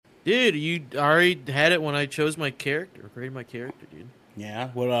Dude, you already had it when I chose my character, or created my character, dude. Yeah.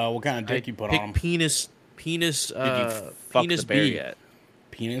 What kind of I dick you put on picked him? Did you fuck the penis bear B. yet?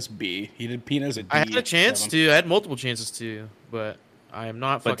 Penis B. He did penis Did, I had a D. chance Devin. to. I had multiple chances to, but I am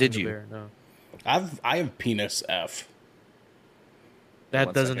not but fucking did the you? bear. No, I have penis F. that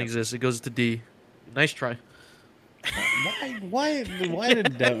One doesn't second. exist. It goes to D. Nice try. Why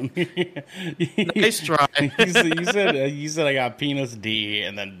did Devin? Nice try. You said I got penis D,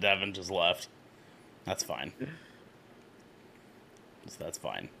 and then Devin just left. That's fine. That's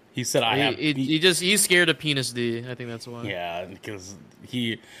fine. He said I have. He's scared of penis D. I think that's why. Yeah, because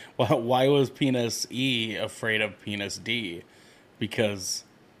why was penis E afraid of penis D? Because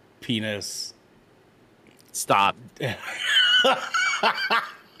penis. Stop.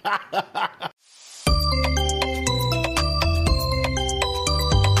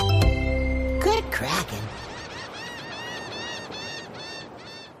 Good Kraken.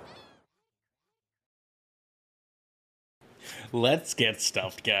 Let's get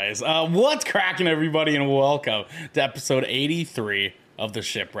stuffed, guys. What's cracking, everybody, and welcome to episode 83 of the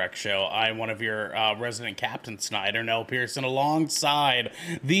Shipwreck Show. I'm one of your resident captains, Snyder Nell Pearson, alongside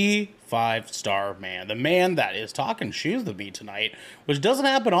the 5-star man, the man that is talking shoes with me tonight, which doesn't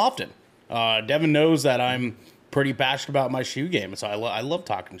happen often. Devin knows that I'm pretty passionate about my shoe game, so I love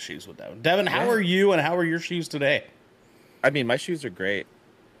talking shoes with Devin. Devin, how are you, and how are your shoes today? I mean, my shoes are great.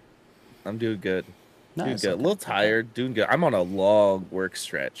 I'm doing good. Doing Nice, good. okay. A little tired. Doing good. I'm on a long work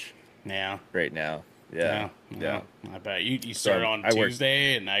stretch Yeah. right now. Yeah. I bet you started on I work-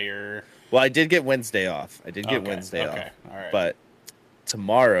 Tuesday, and now you're Well, I did get Wednesday off. All right. But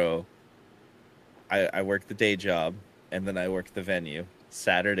tomorrow, I work the day job, and then I work the venue.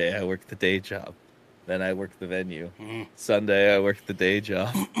 Saturday, I work the day job. Then I work the venue. Sunday, I work the day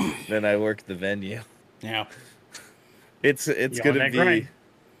job. Then I work the venue. yeah. It's You're on gonna that be grind.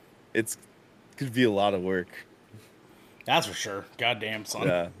 it's gonna be a lot of work. That's for sure. Goddamn,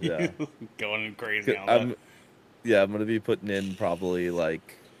 son. Yeah. Going crazy on I'm that. I'm gonna be putting in probably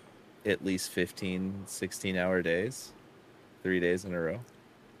like at least 15, 16-hour days, 3 days in a row.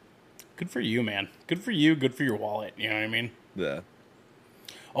 Good for you, man. Good for you. Good for your wallet. You know what I mean? Yeah.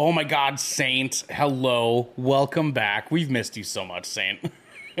 Oh my God, Saint. Hello. Welcome back. We've missed you so much, Saint.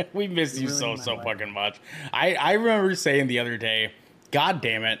 We've missed you so fucking much. I remember saying the other day, God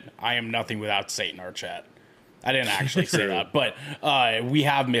damn it, I am nothing without Saint in our chat. I didn't actually say that, but we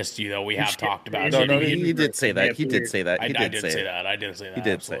have missed you, though. We have talked about No, you. no, he did say that. He did say that. I He did did say say that. I did say that. He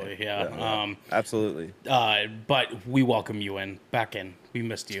did absolutely. say it. Yeah. Absolutely. But we welcome you back in. We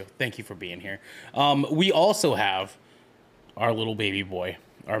missed you. Thank you for being here. We also have our little baby boy,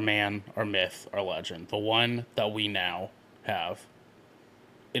 our man, our myth, our legend, the one that we now have.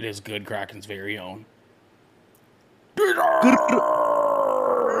 It is Good Kraken's very own.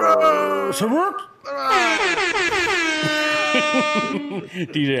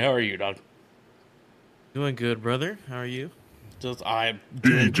 DJ, how are you, dog? Doing good, brother. How are you? I'm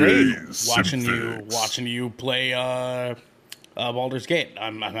doing great. Watching you play Baldur's Gate.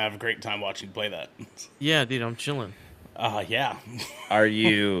 I'm having a great time watching you play that. Yeah, dude, I'm chilling. Yeah. Are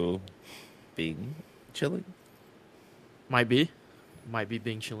you being chilling? Might be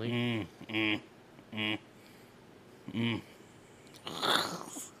being chilly.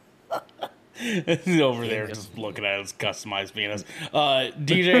 He's over there just looking at his customized penis.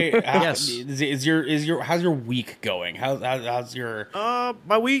 DJ, Yes. how's your week going? How's your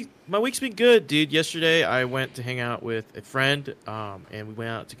My week's been good, dude. Yesterday I went to hang out with a friend, and we went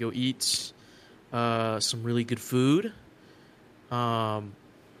out to go eat some really good food.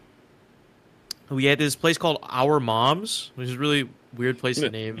 We had this place called Our Moms, which is a really weird place to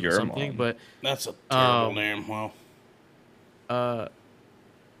name Your something, Mom. but that's a terrible name. Well,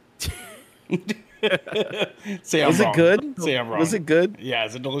 say I'm Was wrong. it good? Say I'm wrong. Was it good? Yeah,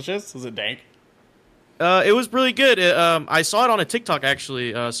 is it delicious? Is it dank? it was really good. I saw it on a TikTok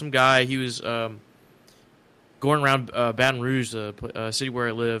actually. Some guy, he was going around Baton Rouge, the city where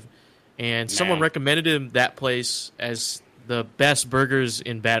I live, and someone recommended him that place as the best burgers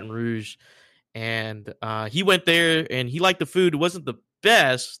in Baton Rouge. And he went there, and he liked the food. It wasn't the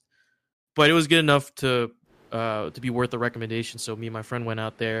best, but it was good enough to be worth the recommendation. So me and my friend went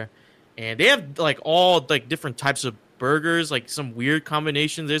out there, and they have like all like different types of burgers, like some weird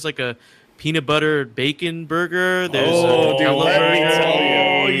combinations. There's like a peanut butter bacon burger. There's a dude, Nutella let me burger.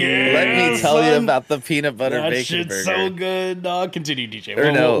 tell you. yeah, Let me tell you son. about the peanut butter That bacon shit's burger. so good. Continue, DJ.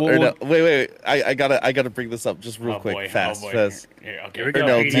 Or no. Wait. I gotta bring this up just real quick, boy. fast. Oh, boy. Fast. Yeah, okay. Here we go.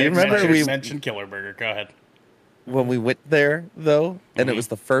 No, do you remember we mentioned Killer Burger? Go ahead. when we went there though, and it was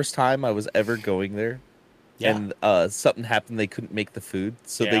the first time I was ever going there. and something happened. They couldn't make the food,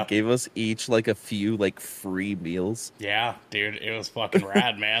 so they gave us each like a few like free meals. Yeah, dude, it was fucking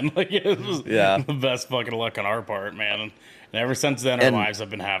rad, man. Like it was the best fucking luck on our part, man. And ever since then, our lives have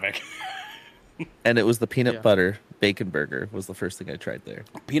been havoc. And it was the peanut butter bacon burger was the first thing I tried there.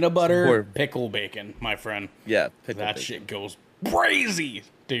 Peanut butter, pickle bacon, my friend. Yeah, that shit goes crazy,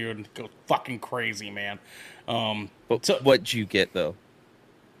 dude. It goes fucking crazy, man. But what'd you get though?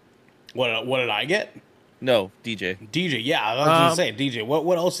 What did I get? No, DJ. Yeah, I was gonna say DJ.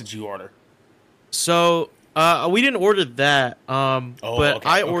 What else did you order? So we didn't order that. But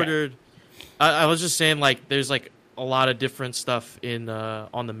I ordered. I was just saying, like, there's like a lot of different stuff in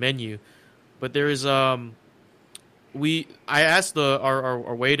on the menu, but there is I asked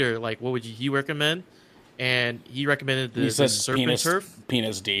our waiter, like, what would he recommend, and he recommended this surf and turf.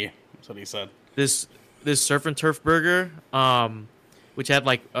 Penis D. That's what he said. This surf and turf burger, which had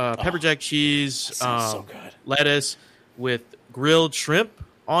like pepper jack cheese, so good. lettuce with grilled shrimp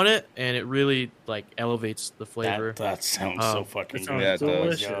on it, and it really like elevates the flavor. That sounds so fucking good. Yeah,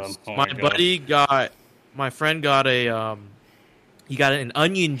 delicious. My friend got he got an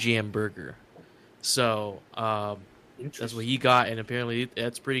onion jam burger, so that's what he got, and apparently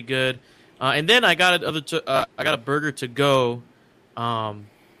that's pretty good. And then I got I got a burger to go,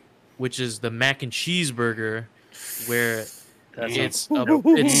 which is the mac and cheese burger, where it's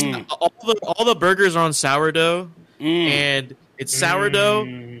all the burgers are on sourdough, and it's sourdough,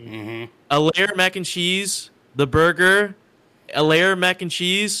 a layer of mac and cheese, the burger, a layer of mac and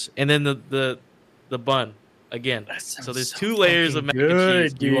cheese, and then the bun again. So there's 2 layers of mac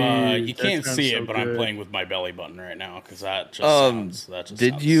and cheese. You can't see it, but I'm playing with my belly button right now because that just sounds.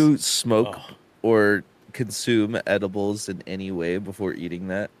 Did you smoke or consume edibles in any way before eating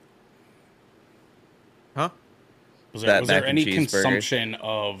that? Huh? Was there any consumption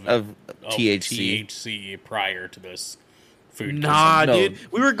of THC prior to this food? Nah, dude.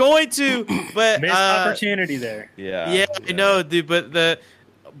 We were going to, but missed opportunity there. Yeah, I know, dude. But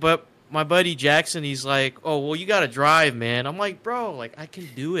my buddy Jackson, he's like, "Oh, well, you gotta drive, man." I'm like, "Bro, like I can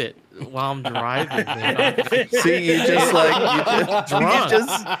do it while I'm driving." Man. See, you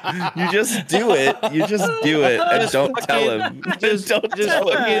just do it. You just do it, and don't tell him. Just tell him.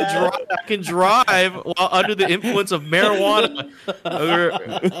 I can drive while under the influence of marijuana, or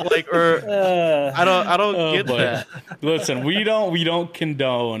I don't get that. Listen, we don't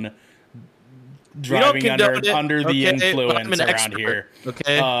condone driving under the influence around here.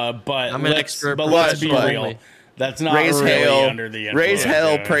 Okay, but I'm an expert. But let's be real. That's not really under the influence. Raise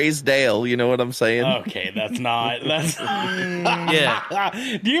hell, praise Dale. You know what I'm saying? Okay, that's not. That's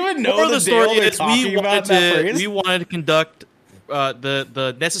yeah. Do you even know the story is? We wanted to conduct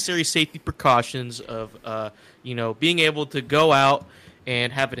the necessary safety precautions of being able to go out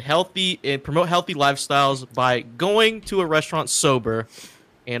and have it healthy and promote healthy lifestyles by going to a restaurant sober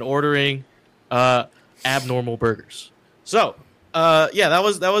and ordering abnormal burgers. So that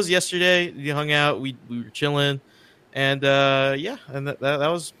was yesterday. We hung out, we were chilling, and and that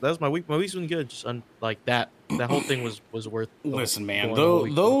was my week. My week's been good. Just like that whole thing was worth. Listen, man,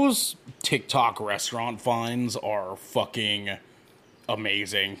 those TikTok restaurant finds are fucking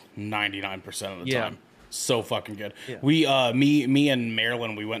amazing 99% of the time. So fucking good. Yeah. We me and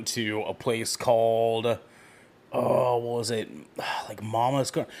Marilyn, we went to a place called what was it? Like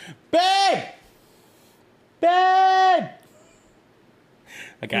Mama's Corner. Babe! I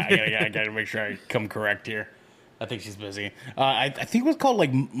gotta make sure I come correct here. I think she's busy. I think it was called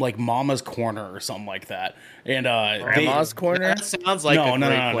like Mama's Corner or something like that. And Grandma's Corner? That sounds like no,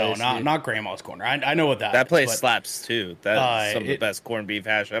 place, not Grandma's Corner. I know what that place slaps too. That's some of the best corned beef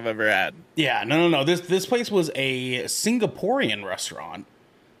hash I've ever had. Yeah, no. This place was a Singaporean restaurant,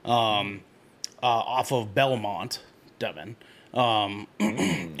 off of Belmont, Devon.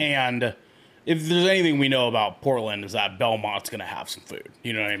 And if there's anything we know about Portland is that Belmont's gonna have some food.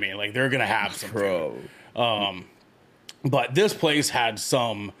 You know what I mean? Like they're gonna have some food. But this place had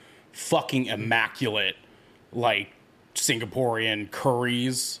some fucking immaculate, like, Singaporean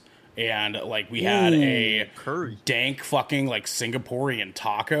curries. And, like, we had a dank fucking, like, Singaporean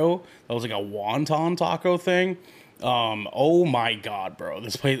taco. That was, like, a wonton taco thing. Oh, my God, bro.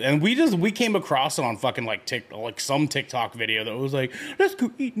 This place... And we came across it on fucking, like, some TikTok video that was like, let's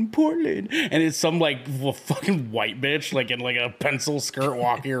go eat in Portland. And it's some, like, fucking white bitch, like, in, like, a pencil skirt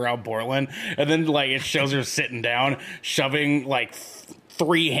walking around Portland. And then, like, it shows her sitting down, shoving, like,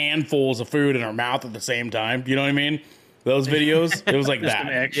 3 handfuls of food in her mouth at the same time. You know what I mean? Those videos, it was like that.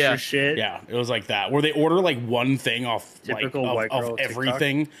 Extra shit. Yeah, it was like that. Where they order like one thing off, typical like of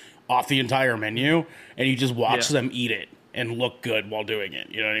everything off the entire menu, and you just watch them eat it and look good while doing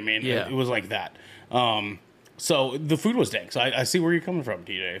it. You know what I mean? Yeah. It was like that. So the food was dank. So I see where you're coming from,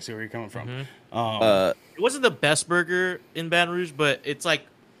 TJ. I see where you're coming from. It wasn't the best burger in Baton Rouge, but it's like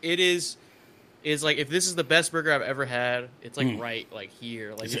it is like if this is the best burger I've ever had, it's like right like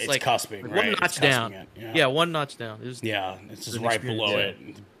here, like it's like cusping, like right? one notch down. Yeah, one notch down. It's just right below it.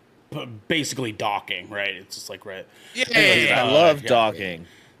 Basically docking, right? It's just like right. Yeah, I love docking.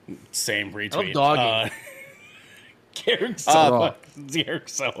 Same retweet. I love dogging. Eric's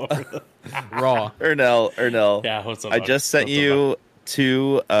so raw. Ernell. Yeah, what's up? I just sent you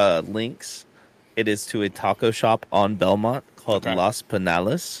 2 links. It is to a taco shop on Belmont called Las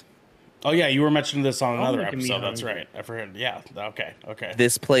Penales. Oh yeah, you were mentioning this on another episode. That's right. I forgot. Yeah. Okay.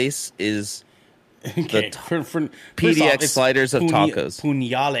 This place is okay. for PDX sliders of tacos.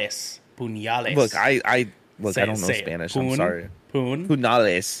 Puñales. Look, I don't know Spanish. I'm sorry.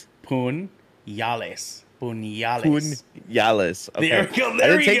 Puñales. Puñales. Okay. There we go. I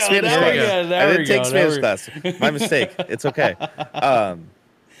didn't take Spanish class. I didn't take Spanish class. My mistake. It's okay.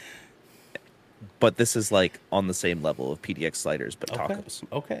 But this is like on the same level of PDX sliders, but tacos.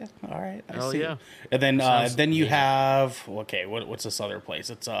 Okay. All right. I Oh see. yeah. And then you have what's this other place?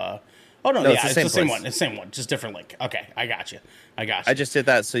 It's it's the same one. It's the same one, just different link. Okay, I got you. I just did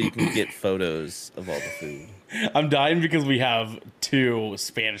that so you can get photos of all the food. I'm dying because we have 2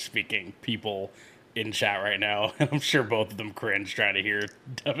 Spanish-speaking people in chat right now, and I'm sure both of them cringe trying to hear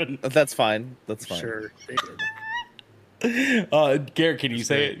Devin. That's fine. Sure. Garrett, can you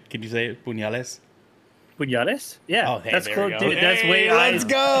say it? Puñales? Puñales? Yeah. Oh, hey, that's there close. we go. Dude, that's way. Let's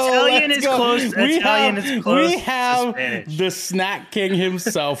go. Italian is close. Italian is close. We have the snack king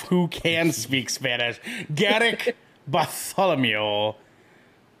himself who can speak Spanish. Garrett Bartholomew.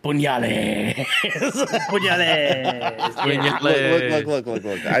 Puñales. Look.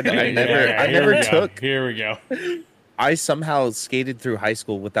 I never took. Here we go. I somehow skated through high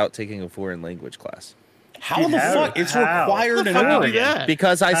school without taking a foreign language class. How the fuck? It's required in Oregon.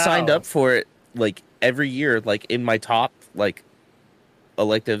 Because I signed up for it like every year, like in my top like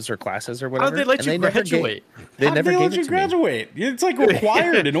electives or classes or whatever. How did they let you graduate? They never let you graduate. It's like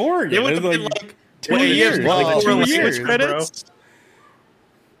required in Oregon. It would have been like 2 years. Well, 2 language credits.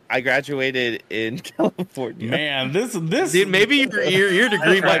 I graduated in California. Man, this dude, maybe your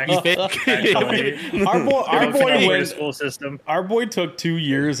degree might be fake. Our boy went school system. Our boy took 2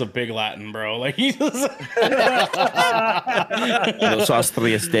 years of Big Latin, bro. Like he just Los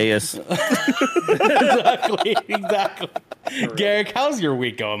Austrias Deus. Exactly. Garrick, how's your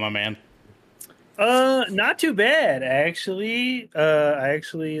week going, my man? Not too bad actually. I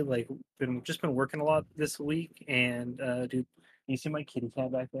actually been working a lot this week, and dude. You see my kitty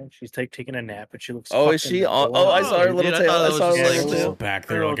cat back there? She's taking a nap, and she looks. Oh, is she? I saw her little tail. I saw her little tail back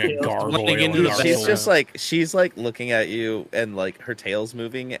there like a gargoyle. She's like looking at you, and like her tail's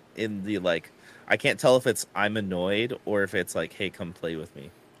moving in the like. I can't tell if it's I'm annoyed or if it's like, hey, come play with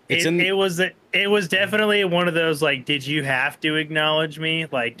me. It was definitely one of those like, did you have to acknowledge me?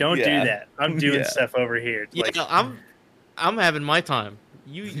 Like, don't do that. I'm doing stuff over here. Like, I'm having my time.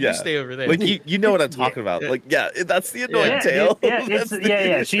 You stay over there. Like you know what I'm talking about. Like that's the annoying tail.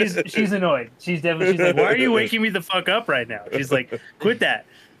 She's annoyed. She's like, why are you waking me the fuck up right now? She's like, quit that,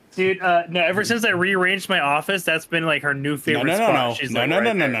 dude. No, ever since I rearranged my office, that's been like her new favorite spot. She's no.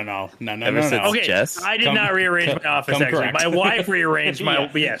 Ever since okay, Jess? I did not rearrange my office. Actually, my wife rearranged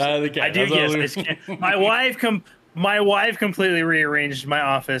my. Yes, I do. Yes, my wife completely rearranged my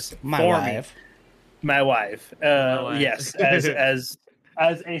office for me. My wife. Yes,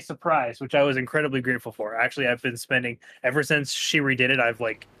 as a surprise, which I was incredibly grateful for. Actually, I've been spending ever since she redid it. I've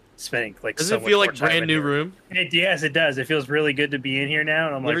spending Does so it feel much like more time brand new room? Yes, it does. It feels really good to be in here now,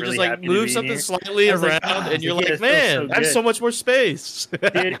 and I'm like really just happy move to be something in here. slightly around, and you're like, man, I have so much more space.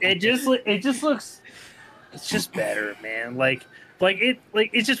 Dude, it just looks. It's just better, man.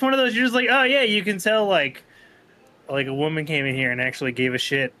 It's just one of those. You're just like, oh yeah, you can tell like a woman came in here and actually gave a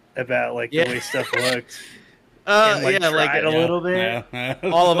shit about the way stuff looked. And, tried a little bit. Yeah.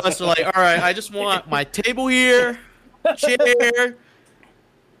 All of us are like, all right, I just want my table here, chair,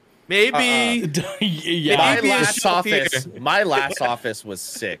 maybe. My last office was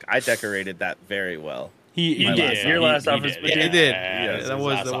sick. I decorated that very well. You did. Your last office, you did. Yeah, that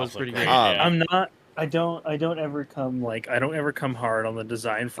was pretty great. I'm not. I don't ever come hard on the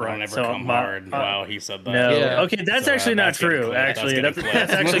design front. I don't ever come hard. Wow, he said that. No. Yeah. Okay, that's actually not true. Actually,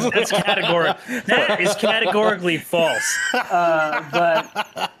 that's categorically false.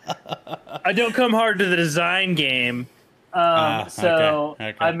 But I don't come hard to the design game.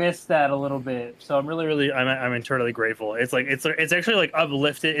 Okay. I missed that a little bit. So I'm really I'm eternally grateful. It's actually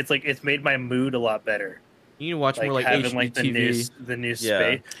uplifted. It's made my mood a lot better. You need to watch more like having HGTV. the new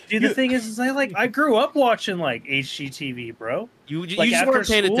space. Dude, the thing is I grew up watching like HGTV, bro. You just weren't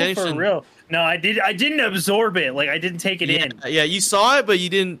paying attention for real. No, I didn't absorb it. Like I didn't take it in. Yeah, you saw it, but you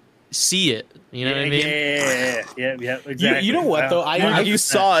didn't see it. You know what I mean? Yeah, exactly. You know what though? You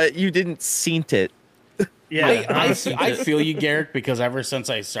saw it, you didn't seen it. Yeah, I feel you, Garrick, because ever since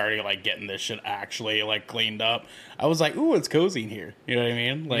I started like getting this shit actually like cleaned up, I was like, "Ooh, it's cozy in here." You know what I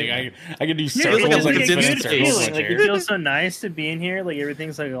mean? Like I could do circles. Like it's a good feeling. Like it feels so nice to be in here. Like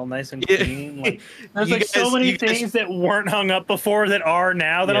everything's like all nice and clean. Like there's like so many things that weren't hung up before that are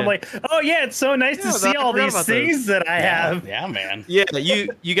now. That I'm like, oh yeah, it's so nice to see all these things that I have. Yeah, man. Yeah,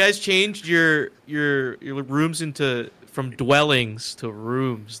 you guys changed your rooms from dwellings to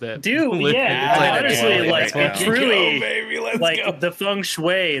rooms that honestly, like it truly, baby, let's like go. the feng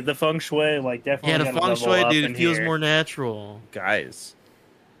shui, like definitely. Yeah, the feng shui, dude, it feels more natural. Guys,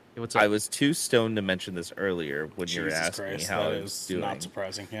 what's up? I was too stoned to mention this earlier when you were asking me how I was doing. Not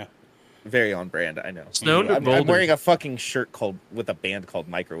surprising, yeah. Very on brand, I know. Stoned or I'm wearing a fucking shirt with a band called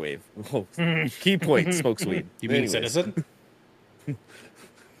Microwave. Key point, smokes weed. You mean Citizen?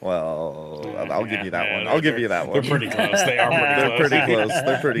 Well, I'll give you that one. I'll give you that one. They're pretty close. They are pretty close.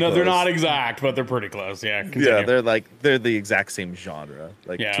 They're pretty close. No, they're not exact, but they're pretty close. Yeah. Continue. Yeah, they're the exact same genre,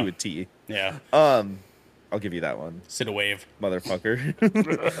 to a T. Yeah. I'll give you that one. Sit a wave,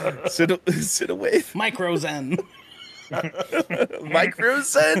 motherfucker. sit a wave. Micro Zen. Micro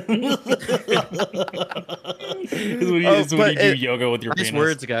Zen. This is when you do yoga with your nice penis.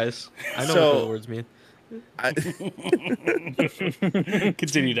 words, guys. I know what the words mean.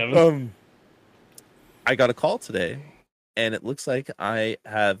 Continue, Devin. I got a call today, and it looks like I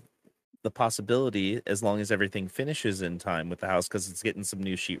have the possibility, as long as everything finishes in time with the house, because it's getting some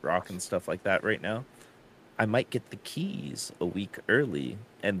new sheetrock and stuff like that right now, I might get the keys a week early,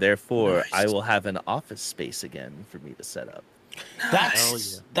 and therefore I will have an office space again for me to set up.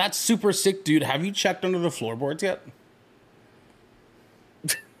 That's super sick, dude. Have you checked under the floorboards yet?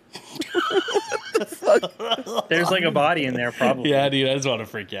 What the fuck? There's like a body in there, probably. Yeah, dude, I just want to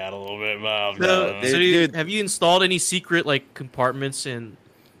freak you out a little bit. Have you installed any secret like compartments in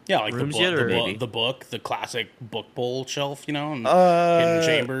like rooms the book, the classic book bowl shelf, and hidden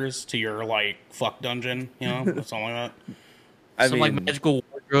chambers to your like fuck dungeon, something like that. Like magical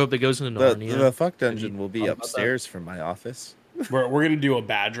wardrobe that goes into Narnia. The fuck dungeon will be upstairs from my office. We're gonna do a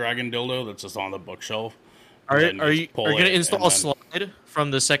bad dragon dildo that's just on the bookshelf. Are you gonna install a slide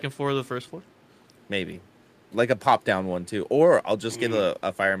from the second floor to the first floor? Maybe, like a pop down one too, or I'll just get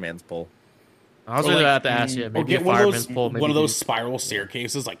a fireman's pole. I was gonna have to ask you. Maybe get one of those spiral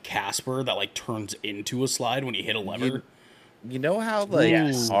staircases like Casper that like turns into a slide when you hit a lever. You know how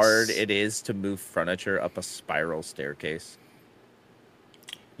hard it is to move furniture up a spiral staircase.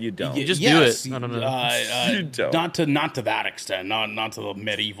 You don't. You just do it. I don't know. You don't. Not to that extent. Not to the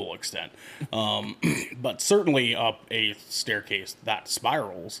medieval extent. But certainly up a staircase that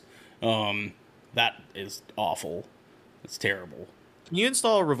spirals. That is awful. It's terrible. Can you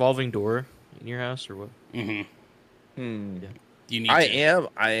install a revolving door in your house or what? Mm-hmm. Yeah. You need.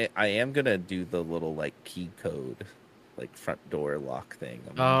 I am gonna do the little like key code, like front door lock thing.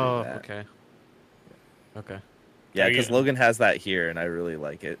 Okay. Okay. Yeah, because Logan has that here, and I really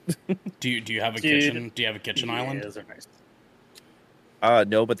like it. Do you have a kitchen? Do you have a kitchen island? Those are nice.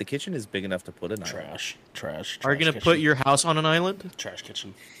 No, but the kitchen is big enough to put an island. Trash. Are you gonna put your house on an island? Trash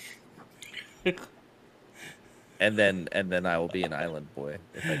kitchen. and then I will be an island boy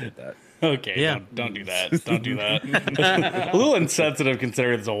if I did that. Okay, yeah. Don't do that. Don't do that. A little insensitive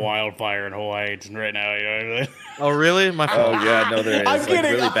considering there's a wildfire in Hawaii right now. Oh, really? Oh, yeah, no, there is. I'm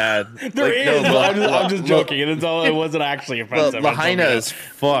kidding. Really bad. There is. I'm just joking. It wasn't actually offensive. Lahaina is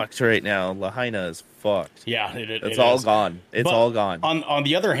fucked right now. Lahaina is fucked. Yeah, it's all gone. It's all gone. On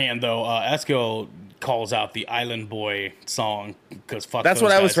the other hand, though, Esco calls out the Island Boy song because fuck. That's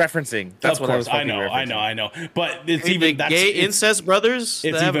what I was referencing. That's what I was referencing. I know. But it's even gay incest brothers.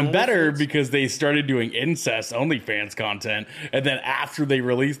 It's even better because they started doing incest OnlyFans content, and then after they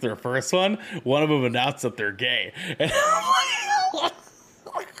released their first one of them announced that they're gay.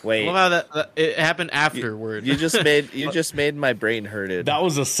 Wait, well, that it happened afterward. You just made my brain hurted. That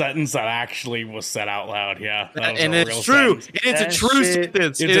was a sentence that actually was said out loud. Yeah, and it's true. It's a true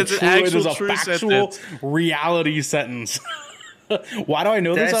sentence. It's a factual reality sentence. Why do I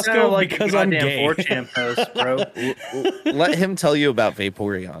know this, Esco? Like because I'm gay. 4chan post, bro. Let him tell you about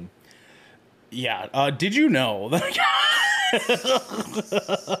Vaporeon. Yeah. Did you know that?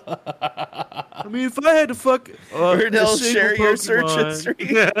 I mean, if I had to fuck, share your search history.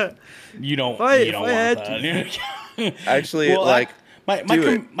 You don't want that. Actually,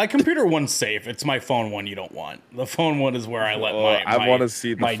 My computer one's safe. It's my phone one you don't want. The phone one is where I let I want to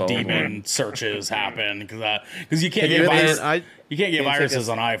see my demon searches happen because you can't get viruses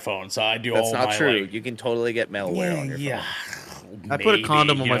on iPhone. So I do all my. That's not true. You can totally get malware on your phone. I put a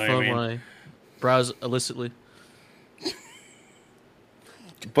condom on my phone when I browse illicitly.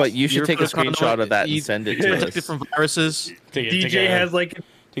 But you should take a screenshot of that and send it to us. Different viruses. DJ has like.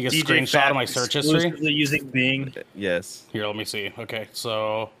 Take a screenshot of my search history. Using Bing. Yes. Here, let me see. Okay,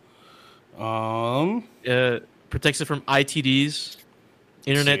 so, protects it from ITDs,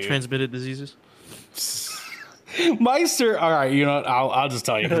 internet transmitted diseases. My search. All right, you know what? I'll just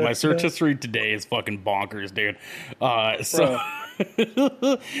tell you because my search history today is fucking bonkers, dude. So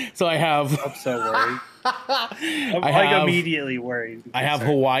I have. I'm so worried. I'm immediately worried. I have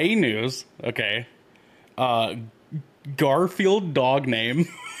Hawaii news. Okay. Garfield dog name.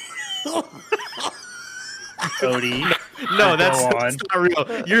 Cody. No, that's not real.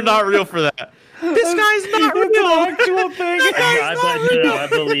 You're not real for that. This guy's not real. Actual thing. I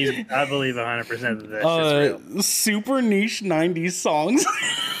believe 100% that that's real. Super niche 90s songs.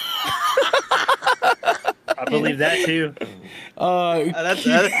 I believe that too.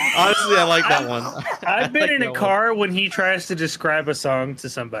 Honestly, I like that one. I've been in a car when he tries to describe a song to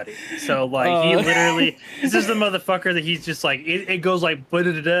somebody. So like he literally, this is the motherfucker that he's just like it goes like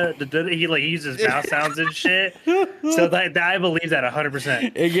he like uses mouth sounds and shit. So that I believe that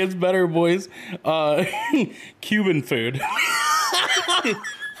 100%. It gets better, boys. Cuban food.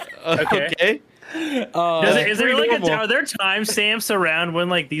 Okay. Is there like are there timestamps around when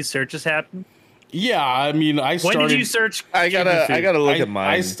like these searches happen? Yeah, I mean, I started. When did you search? I gotta look at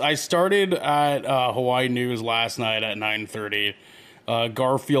mine. I started at Hawaii News last night at 9:30.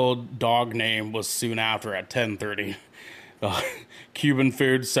 Garfield dog name was soon after at 10:30. Cuban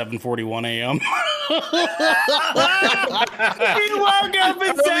food 7:41 a.m. He woke up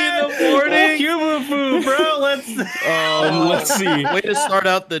and said, in the morning. Cuban food, bro. Let's see. Way to start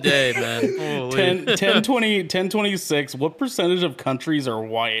out the day, man. 10:26. What percentage of countries are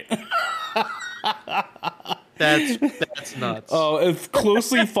white? That's nuts. Oh, it's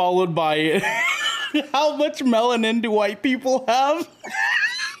closely followed by how much melanin do white people have?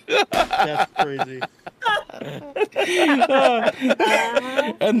 That's crazy.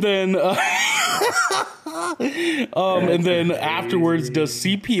 And then afterwards, does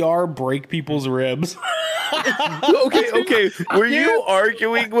CPR break people's ribs? Okay. Were you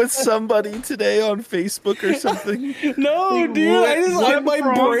arguing with somebody today on Facebook or something? No, dude.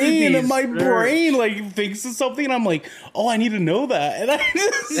 My brain like thinks of something. And I'm like, oh, I need to know that, and I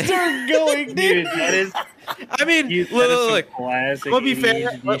just start going, dude. That is. I mean, look. I'm gonna be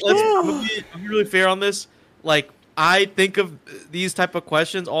fair. Let's be really fair on this. Like, I think of these type of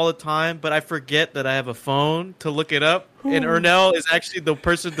questions all the time, but I forget that I have a phone to look it up. And Ernell is actually the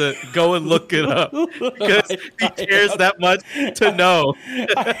person to go and look it up because he cares that much to know.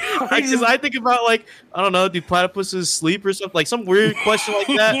 Because I think about, like, I don't know, do platypuses sleep or something? Like some weird question like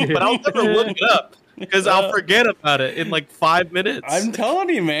that, but I'll never look it up. Because I'll forget about it in like 5 minutes. I'm telling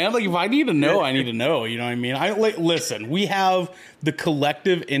you, man. Like, if I need to know, I need to know. You know what I mean? Listen, we have the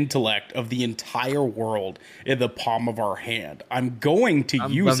collective intellect of the entire world in the palm of our hand. I'm going to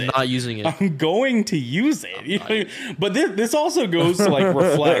use it. I'm not using it. I'm going to use it. But this also goes to like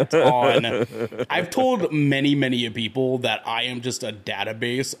reflect on. I've told many people that I am just a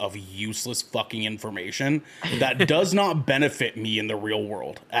database of useless fucking information that does not benefit me in the real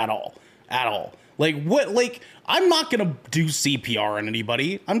world at all. Like, what? Like, I'm not gonna do CPR on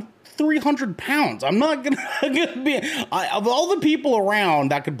anybody. I'm 300 pounds. I'm not gonna be. Of all the people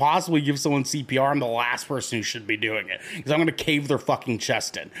around that could possibly give someone CPR, I'm the last person who should be doing it because I'm gonna cave their fucking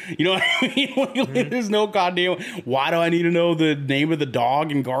chest in. You know what I mean? Like, there's no goddamn. Why do I need to know the name of the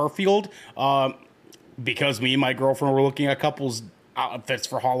dog in Garfield? Because me and my girlfriend were looking at couples outfits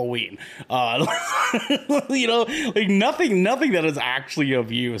for Halloween. You know, like nothing that is actually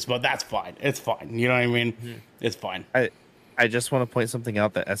of use, but that's fine. It's fine. You know what I mean? Mm-hmm. It's fine. I just want to point something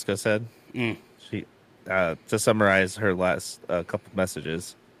out that Esco said. She to summarize her last couple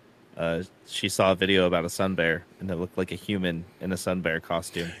messages, she saw a video about a sun bear and it looked like a human in a sun bear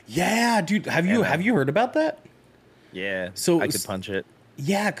costume. Yeah, dude, have you heard about that? Yeah, so I could punch it.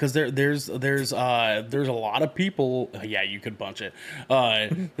 Yeah, because there's a lot of people. Yeah, you could punch it.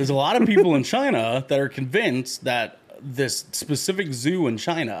 There's a lot of people in China that are convinced that this specific zoo in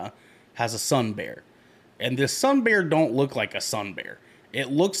China has a sun bear, and this sun bear don't look like a sun bear.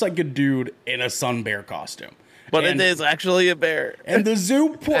 It looks like a dude in a sun bear costume. But it is actually a bear. And the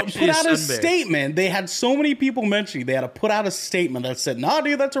zoo put out a statement. They had so many people mentioning they had to put out a statement that said, "Nah,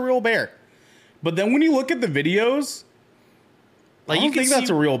 dude, that's a real bear." But then when you look at the videos. Like, I don't think that's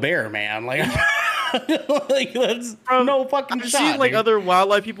a real bear, man. Like, like that's no fucking I've shot. seen like other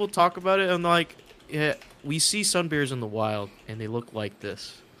wildlife people talk about it, and like, yeah, we see sun bears in the wild, and they look like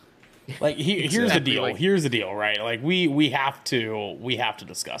this. Like here's the deal. Like, here's the deal, right? Like we have to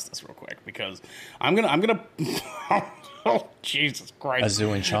discuss this real quick because I'm gonna oh Jesus Christ.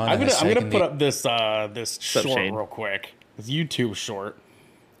 Azu and Sean I'm gonna put up this this short real quick. This YouTube short.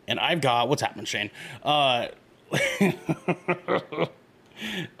 And I've got what's happening, Shane? I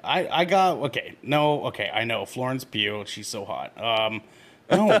got I know Florence Pugh, she's so hot.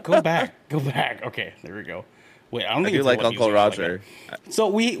 No, go back. Okay, there we go. Wait, I don't think I do like Uncle Roger. So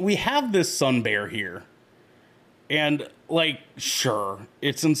we have this sun bear here, and like, sure,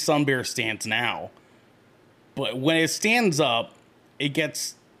 it's in sun bear stance now, but when it stands up, it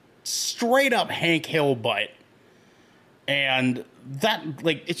gets straight up Hank Hill butt, and that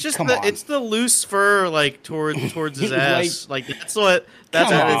like it's just it's the loose fur like towards his ass. like that's what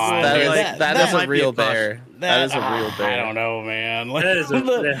that is a real bear. That is a real bear. I don't know, man. Like, that is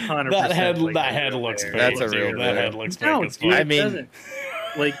that head looks fake. That's a real bear. That head looks fake as fuck. I mean,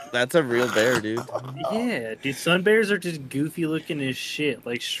 like that's a real bear, dude. Yeah, dude. Sun bears are just goofy looking as shit.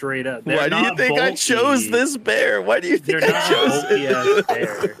 Like straight up. Why do you think I chose this bear? Why do you think I chose it?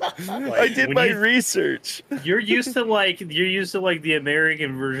 Bear. Like, I did my research. You're used to like the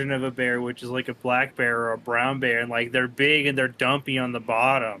American version of a bear, which is like a black bear or a brown bear, and like they're big and they're dumpy on the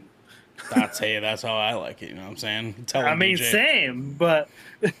bottom. That's how I like it. You know what I'm saying? Same, but.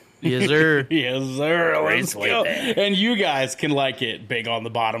 Yes, sir. Yes, sir. Let's go. And you guys can like it big on the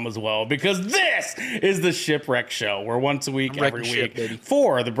bottom as well, because this is the Shipwreck Show, where once a week, every week,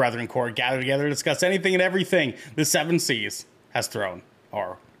 four the Brethren Court gather together to discuss anything and everything the Seven Seas has thrown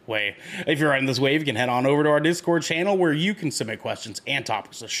our way. If you're riding this wave, you can head on over to our Discord channel where you can submit questions and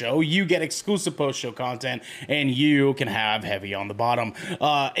topics of the show. You get exclusive post-show content, and you can have Heavy on the Bottom.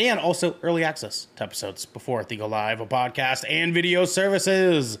 And also early access to episodes before they go live, a podcast and video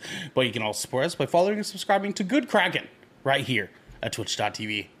services. But you can also support us by following and subscribing to Good Kraken right here at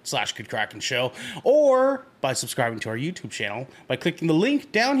twitch.tv/GoodKrakenShow, or by subscribing to our YouTube channel by clicking the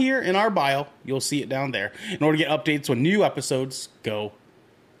link down here in our bio. You'll see it down there in order to get updates when new episodes go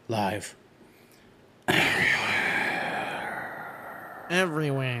live.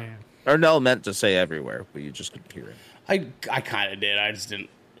 Everywhere. Or no, meant to say everywhere, but you just couldn't hear it. I kind of did. I just didn't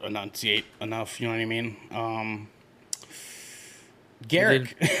enunciate enough. You know what I mean?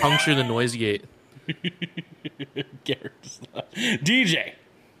 Garrick. Puncture the noise gate. Garrick. DJ.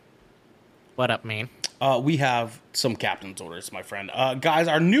 What up, man? We have some captain's orders, my friend. Guys,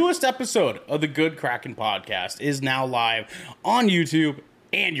 our newest episode of the Good Kraken podcast is now live on YouTube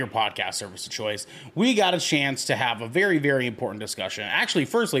and your podcast service of choice. We got a chance to have a very, very important discussion. Actually,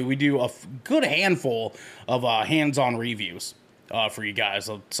 firstly, we do a good handful of hands-on reviews for you guys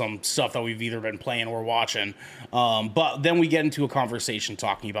of some stuff that we've either been playing or watching. But then we get into a conversation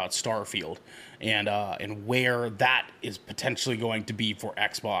talking about Starfield and where that is potentially going to be for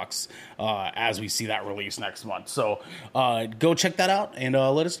Xbox as we see that release next month. So go check that out and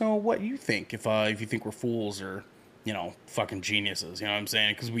let us know what you think. If you think we're fools or, you know, fucking geniuses, you know what I'm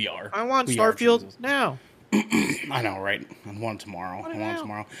saying? Because we are. I want Starfield now. I know, right? I want it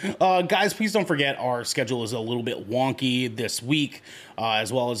tomorrow. Guys, please don't forget our schedule is a little bit wonky this week,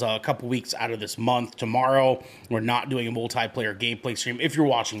 as well as a couple weeks out of this month. Tomorrow, we're not doing a multiplayer gameplay stream. If you're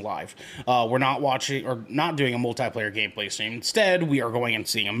watching live, we're not doing a multiplayer gameplay stream. Instead, we are going and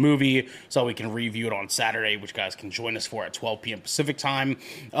seeing a movie so we can review it on Saturday, which guys can join us for at 12 p.m. Pacific time.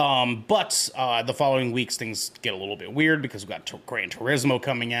 But the following weeks, things get a little bit weird because we've got Gran Turismo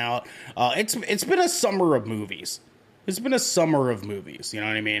coming out. It's been a summer of movies. It's been a summer of movies, you know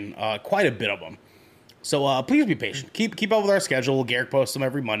what I mean? Quite a bit of them. So please be patient. Keep up with our schedule. Garrick posts them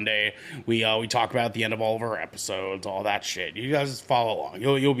every Monday. We talk about at the end of all of our episodes, all that shit. You guys just follow along.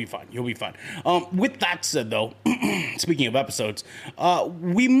 You'll be fine. You'll be fine. With that said, though, speaking of episodes,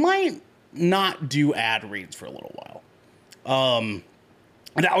 we might not do ad reads for a little while.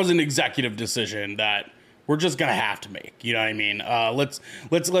 That was an executive decision that we're just gonna have to make. You know what I mean?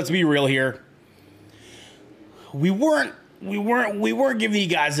 Let's be real here. We weren't giving you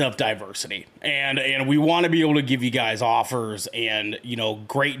guys enough diversity, and we want to be able to give you guys offers and, you know,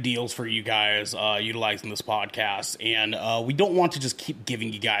 great deals for you guys utilizing this podcast, and we don't want to just keep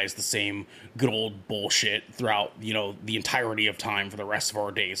giving you guys the same good old bullshit throughout, you know, the entirety of time for the rest of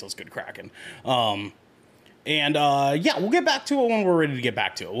our days as Good Kraken. Yeah, we'll get back to it when we're ready to get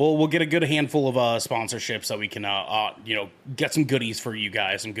back to it. We'll get a good handful of sponsorships so we can, you know, get some goodies for you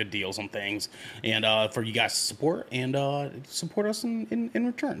guys, some good deals on things, and for you guys to support and support us in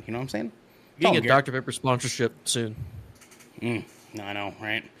return. You know what I'm saying? Getting a Dr. Pepper sponsorship soon. I know,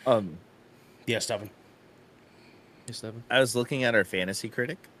 right? Yes, Devin. Yes, Devin. I was looking at our fantasy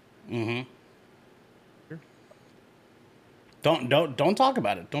critic. Mm-hmm. Sure. Don't talk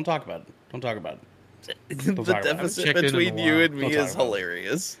about it. Don't talk about it. Don't talk about it. The deficit between you and me is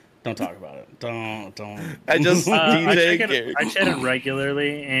hilarious. Don't talk about it. Don't. I just I check it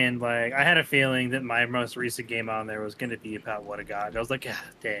regularly, and like I had a feeling that my most recent game on there was going to be about what a god. I was like, ah,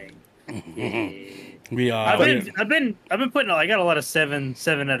 dang. Yeah. I've been putting. I got a lot of 7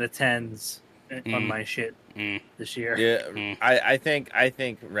 out of 10s on my shit this year. Yeah, I think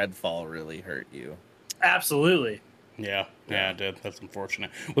Redfall really hurt you. Absolutely. Yeah, it did. That's unfortunate.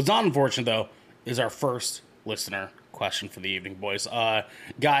 What's not unfortunate though is our first listener question for the evening, boys.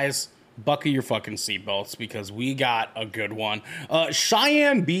 Guys, buckle your fucking seatbelts because we got a good one.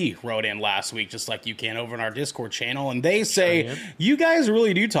 Cheyenne B wrote in last week, just like you can over in our Discord channel, and they say, you guys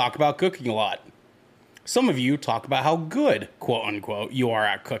really do talk about cooking a lot. Some of you talk about how good, quote unquote, you are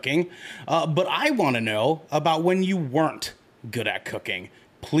at cooking, but I want to know about when you weren't good at cooking.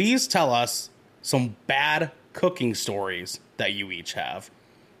 Please tell us some bad cooking stories that you each have.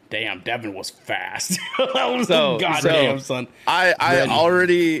 Damn, Devin was fast. That was goddamn, son. I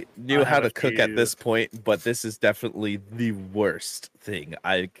already knew how to cook at this point, but this is definitely the worst thing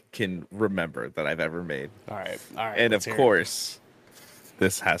I can remember that I've ever made. All right. And of course,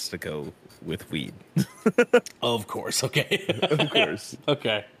 this has to go with weed. Of course, okay. Of course.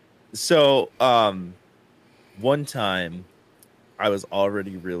 Okay. So, one time, I was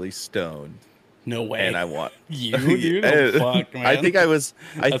already really stoned. No way. And I want you, dude. Oh, fuck, man. I think I was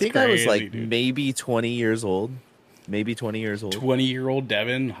crazy, I was like dude. maybe 20 years old. Maybe 20 years old. 20-year-old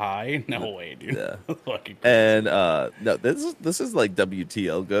Devin high? No way, dude. Yeah. Fucking crazy. And no, this is like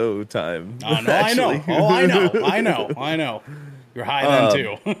WTL go time. Oh, no, actually. I know. You're high then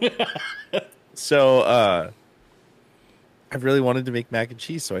too. So I really wanted to make mac and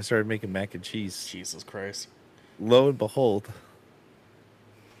cheese, so I started making mac and cheese. Jesus Christ. Lo and behold,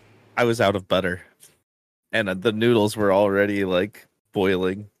 I was out of butter, and the noodles were already like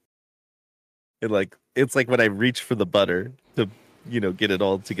boiling. And like it's like when I reached for the butter to, get it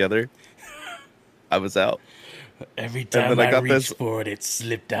all together, I was out. Every time I reached for it, it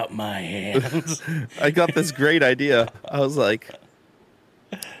slipped out my hands. I got this great idea. I was like,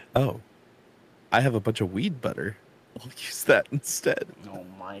 "Oh, I have a bunch of weed butter. I'll use that instead." Oh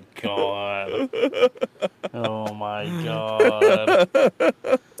my god. Oh my god.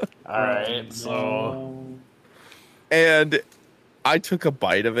 All right, so. And I took a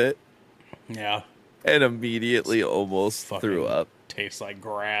bite of it. Yeah. And immediately almost threw up. Tastes like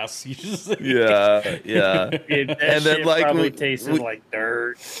grass. You just yeah. And then like probably tasted like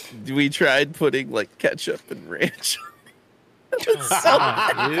dirt. We tried putting like ketchup and ranch.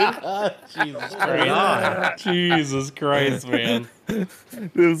 Jesus Christ, man.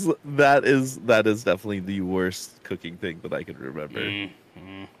 That is definitely the worst cooking thing that I can remember.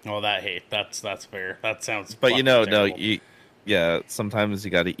 Well, that's fair. That sounds. But sometimes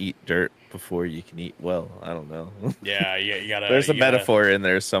you got to eat dirt before you can eat well. I don't know. Yeah, you gotta. There's a metaphor in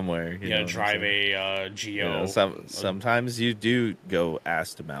there somewhere. You gotta drive a geo. Sometimes you do go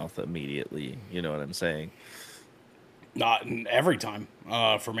ass to mouth immediately. You know what I'm saying? Not every time.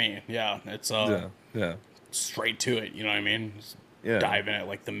 For me, yeah, it's straight to it. You know what I mean? Just dive in it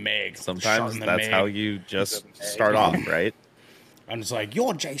like the Meg. Sometimes that's how you just start off, right? I'm just like,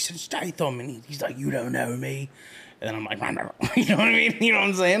 you're Jason Statham, and he's like, you don't know me. And then I'm like, you know what I mean? You know what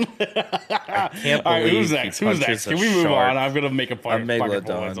I'm saying? I can't believe. All right, who's next? Can we move on? I'm gonna make a fucking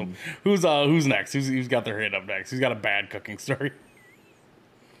point. Who's next? Who's got their hand up next? Who's got a bad cooking story?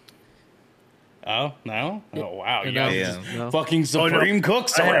 Oh, no? Oh, wow. You guys fucking supreme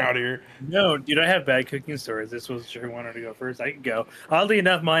cooks around here. No, dude, I have bad cooking stories. This was sure who wanted to go first. I can go. Oddly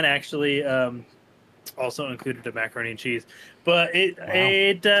enough, mine actually also included a macaroni and cheese. But it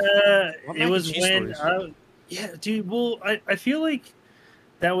was when... dude, well, I feel like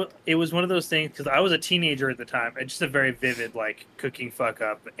it was one of those things, because I was a teenager at the time. It's just a very vivid, like, cooking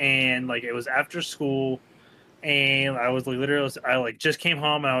fuck-up. And, like, it was after school... And I was like, literally, I like just came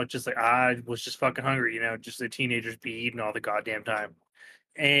home and I was just fucking hungry, just the teenagers be eating all the goddamn time.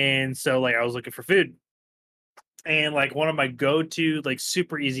 And so like, I was looking for food, and like one of my go-to, like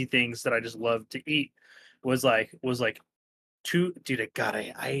super easy things that I just love to eat was like I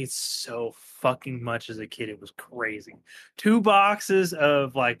ate so fucking much as a kid. It was crazy. 2 boxes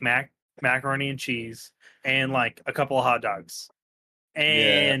of like macaroni and cheese and like a couple of hot dogs.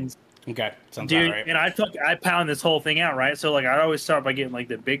 And okay, sounds dude, right. And I pound this whole thing out, right? So like I'd always start by getting like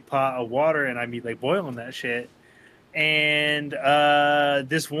the big pot of water, and I'd be like boiling that shit, And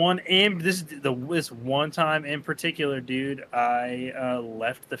this one time in particular, dude, I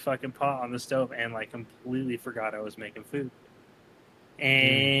left the fucking pot on the stove and like completely forgot I was making food.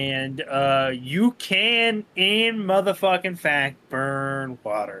 And you can, in motherfucking fact, burn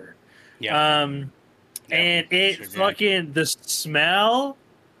water. Yeah. And it fucking the smell,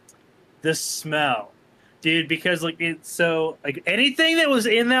 dude, because like it's so like anything that was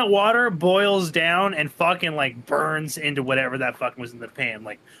in that water boils down and fucking like burns into whatever that fucking was in the pan,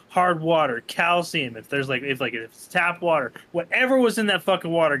 like hard water, calcium. If it's tap water, whatever was in that fucking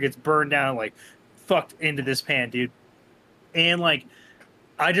water gets burned down, like fucked into this pan, dude. And like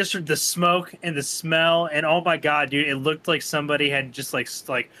I just heard the smoke and the smell, and oh my god, dude, it looked like somebody had just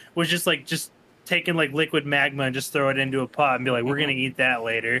just taking like liquid magma and just throw it into a pot and be like, we're gonna eat that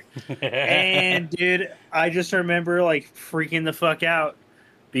later. And dude, I just remember like freaking the fuck out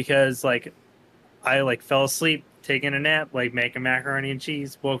because like I like fell asleep taking a nap, like making macaroni and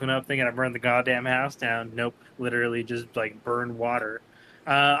cheese, woken up thinking I burned the goddamn house down. Nope, literally just like burned water.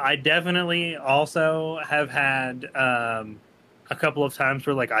 I definitely also have had a couple of times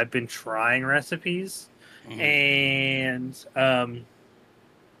where like I've been trying recipes and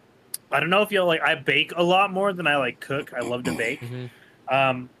I don't know if you'll like I bake a lot more than I like cook. I love to bake.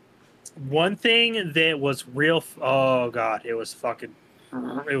 One thing that was real oh god, it was fucking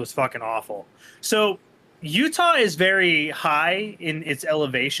awful. So Utah is very high in its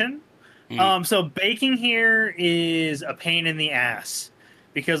elevation. So baking here is a pain in the ass.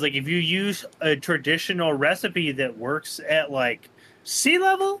 Because like if you use a traditional recipe that works at like sea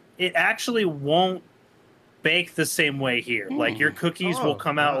level, it actually won't bake the same way here. Like your cookies will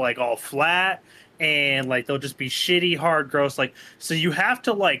come out like all flat and like they'll just be shitty, hard, gross. Like so you have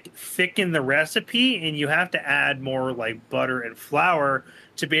to like thicken the recipe and you have to add more like butter and flour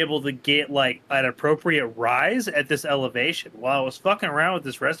to be able to get like an appropriate rise at this elevation. Well, I was fucking around with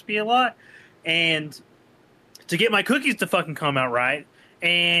this recipe a lot and to get my cookies to fucking come out right.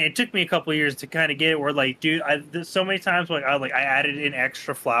 And it took me a couple of years to kind of get it where, like, dude, there's so many times like I added in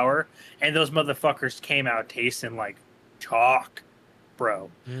extra flour, and those motherfuckers came out tasting like chalk, bro.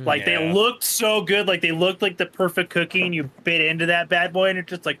 Like they looked so good, like they looked like the perfect cookie, and you bit into that bad boy, and it's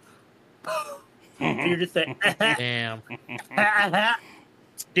just like, you're just like, damn,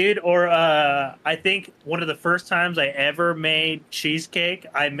 dude. Or I think one of the first times I ever made cheesecake,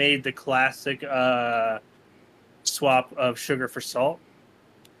 I made the classic swap of sugar for salt.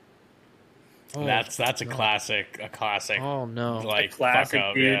 Oh, that's a classic. Oh no, like a classic, fuck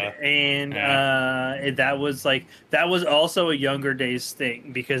up, dude. Yeah. And that was also a younger days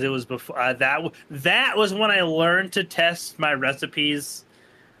thing because it was before that was when I learned to test my recipes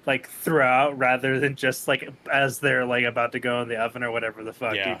like throughout rather than just like as they're like about to go in the oven or whatever the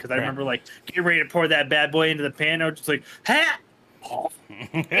fuck, dude. Because I remember like getting ready to pour that bad boy into the pan, I was just like, ha!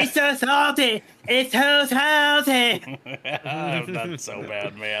 It's so salty. It's so salty. That's so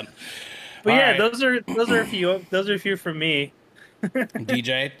bad, man. But yeah, those are a few from me.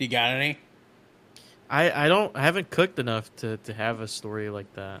 DJ, you got any? I haven't cooked enough to have a story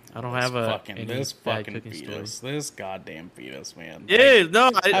like that. I don't have this fucking fetus. This goddamn fetus, man. Yeah,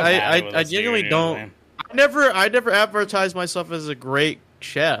 no, I genuinely don't. I never advertised myself as a great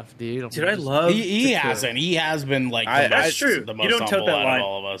chef, dude. Dude, I love. He hasn't. He has been like that's true. The most you don't humble that line. Of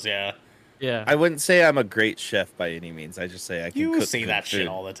all of us. Yeah. Yeah, I wouldn't say I'm a great chef by any means. I just say I can cook. You say that shit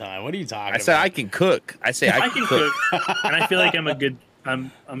all the time. What are you talking about? I say I can cook. I say I can cook. And I feel like I'm a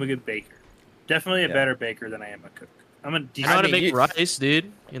good baker. Definitely a better baker than I am a cook. I'm a decent. I know how to make rice,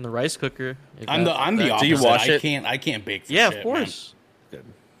 dude, in the rice cooker. I'm the opposite. Do you wash it? I can't bake. Yeah, shit, of course. Good.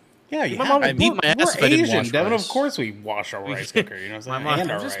 Yeah, my mom would beat my ass if I didn't wash Devin, rice. Of course we wash our rice cooker. You know what I'm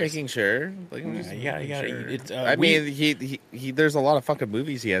saying? I'm just making sure. Like, you gotta eat it. I mean, he. There's a lot of fucking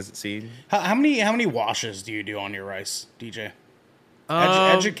movies he hasn't seen. How many washes do you do on your rice, DJ?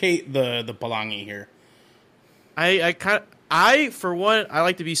 Educate the Palangi here. I for one, I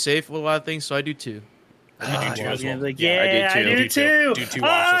like to be safe with a lot of things, so I do two. I do too. Do two washes.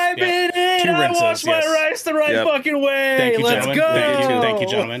 I've been in. I washed my rice the right fucking way. Thank you, Let's go. Thank you,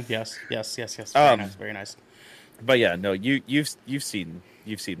 gentlemen. Yes. Very nice. But yeah, no, you've seen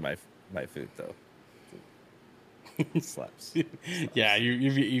my food though. Slaps. Yeah,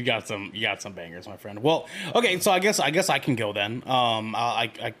 you got some bangers, my friend. Well, okay, so I guess I can go then.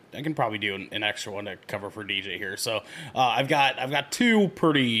 I can probably do an extra one to cover for DJ here. So I've got two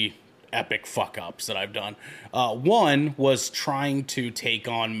pretty epic fuck ups that I've done. One was trying to take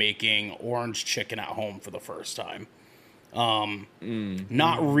on making orange chicken at home for the first time.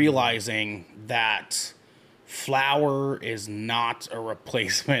 Not realizing that flour is not a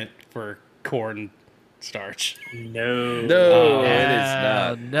replacement for corn starch. No, it is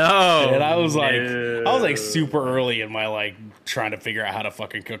not. No. And I was like super early in my like trying to figure out how to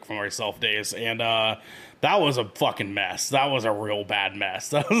fucking cook for myself days, and that was a fucking mess. That was a real bad mess.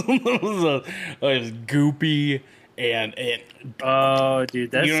 That was goopy. And it, oh,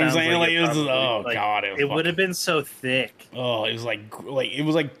 dude, that you know what I'm sounds saying? like it was, oh like, god, it would have been so thick. Oh, it was like it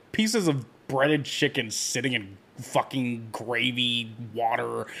was like pieces of breaded chicken sitting in fucking gravy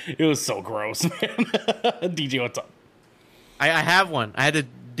water. It was so gross, man. DJ, what's up? I have one. I had to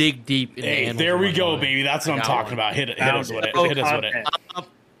dig deep. Hey, there we go, baby. That's what I'm talking about. Hit us with it. Hit us with it.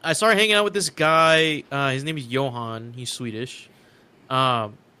 I started hanging out with this guy. His name is Johan. He's Swedish.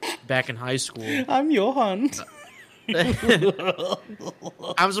 Back in high school. I'm Johan. I'm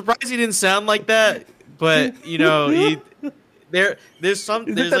surprised he didn't sound like that, but you know, there's like some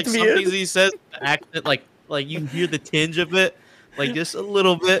things he says accent, like you hear the tinge of it, like just a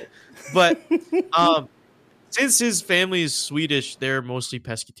little bit. But since his family is Swedish, they're mostly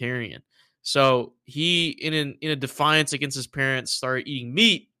pescatarian. So he, in a defiance against his parents, started eating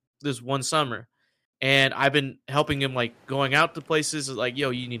meat this one summer. And I've been helping him, like, going out to places like,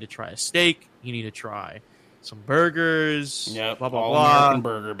 yo, you need to try a steak. You need to try some burgers. Yeah, blah, blah, all blah. American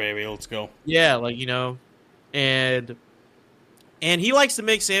burger, baby. Let's go. Yeah, like, you know. And he likes to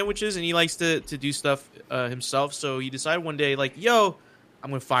make sandwiches, and he likes to do stuff himself. So he decided one day, like, yo, I'm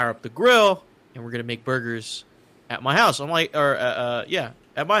going to fire up the grill, and we're going to make burgers at my house. I'm like,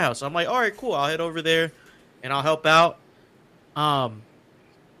 at my house. I'm like, all right, cool. I'll head over there, and I'll help out.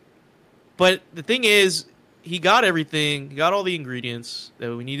 But the thing is, he got everything. He got all the ingredients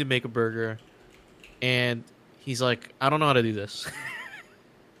that we need to make a burger. And he's like, I don't know how to do this.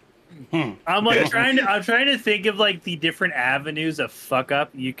 I'm like trying to think of like the different avenues of fuck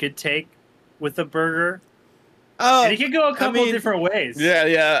up you could take with a burger. Oh, and it could go a couple different ways.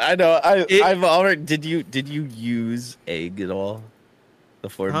 Yeah, I know. I've already. Did you use egg at all? The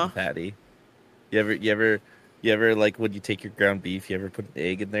form patty. You ever like when you take your ground beef, you ever put an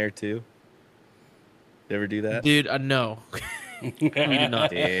egg in there too? You ever do that? Dude, no. We do not.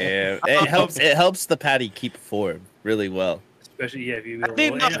 Damn. It helps the patty keep form really well. Especially if you. What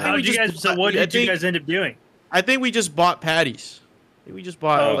did you guys end up doing? I think we just bought patties. We just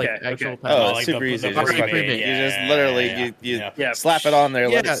bought actual patties. Oh, like super easy. You just literally you slap it on there,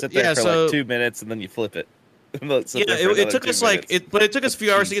 let it sit there for like 2 minutes, and then you flip it. It took us but it took us a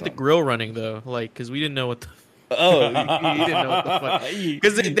few hours to get the grill running though, like because we didn't know what the. Oh, he didn't know what the fuck.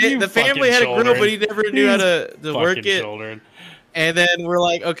 Because the family had a grill, but he never knew how to work it. Children. And then we're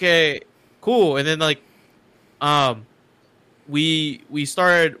like, okay, cool. And then like, we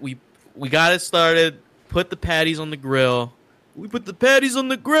got it started. Put the patties on the grill. We put the patties on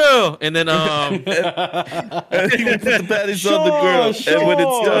the grill, and then we put the patties on the grill, and when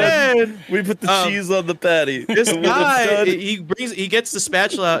it's done, we put the cheese on the patty. This guy, he gets the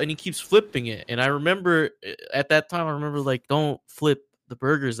spatula out and he keeps flipping it. And I remember at that time, like, don't flip the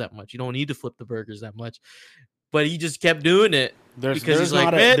burgers that much. You don't need to flip the burgers that much. But he just kept doing it because he's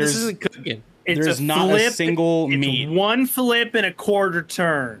like, man, this isn't cooking. There's not a single meat. One flip and a quarter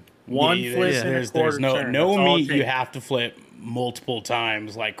turn. One flip and a quarter turn. No meat you have to flip multiple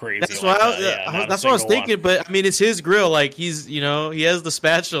times like crazy. That's what I was thinking. But I mean, it's his grill. Like he has the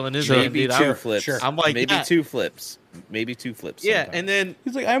spatula in his maybe two flips. Sure. I'm like maybe two flips. Maybe two flips. Yeah, and then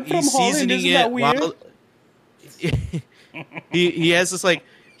he's like, I'm from Holland. Isn't that weird? he has this like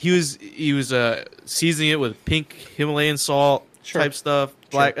he was seasoning it with pink Himalayan salt type stuff,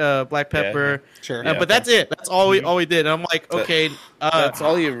 black pepper. Yeah. Sure, but that's it. That's all we did. And I'm like, okay, that's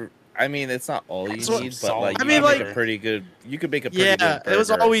all you. I mean, it's not all you need, but like, you could make a pretty good burger. It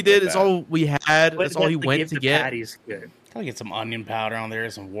was all we did. It's all we had. That's all he went to get. Patty's good. I'll get some onion powder on there,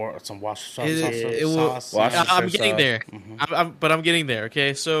 some Worcestershire sauce. I'm getting there. Mm-hmm. I'm getting there.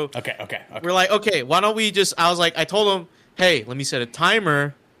 Okay, so okay. We're like, okay, why don't we just? I was like, I told him, hey, let me set a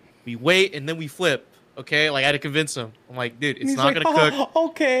timer. We wait and then we flip. Okay, like I had to convince him. I'm like, dude, it's not gonna cook.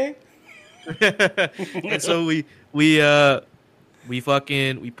 Okay. And so we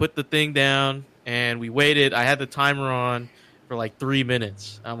put the thing down and we waited. I had the timer on for like 3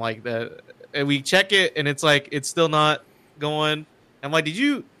 minutes. I'm like that, and we check it and it's like it's still not going. I'm like, did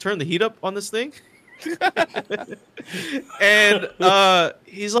you turn the heat up on this thing? And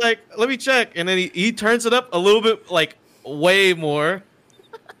he's like, let me check. And then he turns it up a little bit, like way more.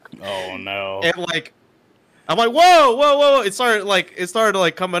 Oh no! And like, I'm like, whoa! It started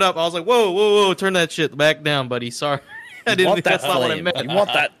like coming up. I was like, whoa! Turn that shit back down, buddy. Sorry. That's not what I meant. You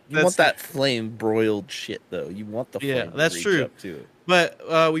want that flame broiled shit though. You want the flame that's to reach true. Up to it.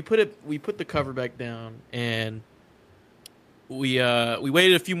 But we put the cover back down and we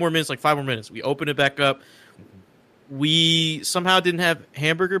waited a few more minutes, like 5 more minutes. We opened it back up. We somehow didn't have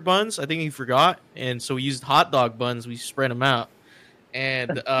hamburger buns. I think he forgot, and so we used hot dog buns. We spread them out.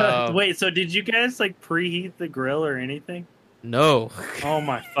 And wait, so did you guys like preheat the grill or anything? No. Oh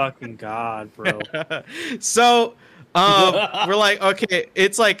my fucking god, bro. So we're like, okay,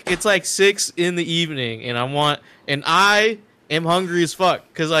 it's like 6 in the evening, and I am hungry as fuck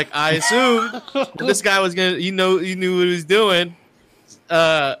because like I assumed this guy was gonna, he knew what he was doing,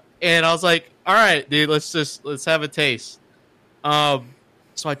 and I was like, all right, dude, let's have a taste. So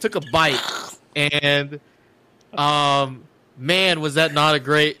I took a bite, and man, was that not a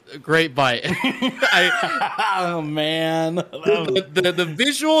great bite. Oh man, the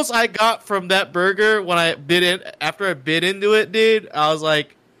visuals I got from that burger when I after I bit into it, dude, I was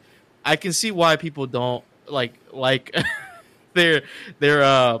like, I can see why people don't like their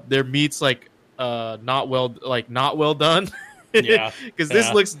meats like not well done. Yeah, because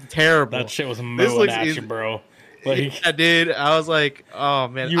this looks terrible. That shit was mooing action, bro. Like, yeah, dude, I was like, oh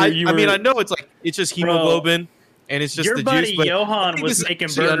man. I mean, I know it's just hemoglobin. Bro. And it's just your the buddy juice, but Johan was making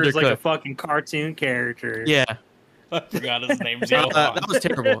burgers like a fucking cartoon character. Yeah, I forgot his name. That was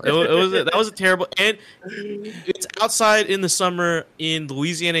terrible. That was a terrible. And it's outside in the summer in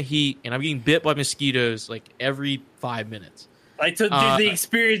Louisiana heat, and I'm getting bit by mosquitoes like every 5 minutes. Like, so the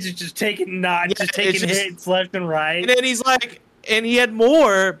experience is just taking hits left and right. And then he's like, and he had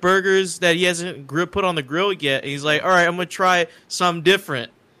more burgers that he hasn't put on the grill yet. And he's like, all right, I'm gonna try some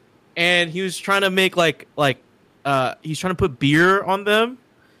different. And he was trying to make he's trying to put beer on them.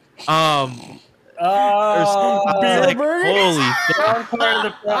 Beer like, holy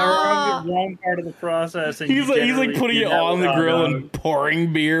wrong part of the process. And he's like putting it on the grill and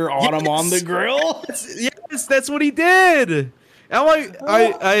pouring beer on him on the grill. Yes, that's what he did. I'm like,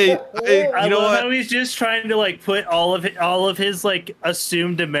 I love how he's just trying to like put all of his like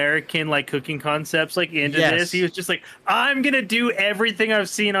assumed American like cooking concepts like into this. He was just like, I'm gonna do everything I've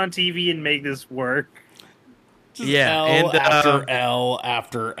seen on TV and make this work. Just L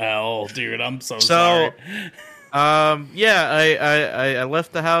after L, dude. I'm so sorry. I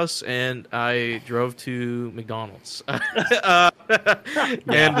left the house and I drove to McDonald's and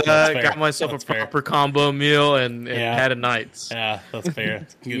got myself a proper combo meal and had a night. Yeah, that's fair.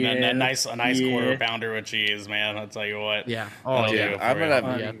 A nice quarter pounder with cheese, man. I'll tell you what. Yeah. Oh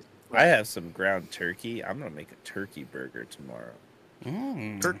yeah. I have some ground turkey. I'm gonna make a turkey burger tomorrow.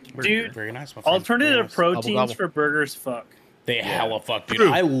 Dude, very nice. Alternative proteins for burgers, fuck. They hella fuck, dude.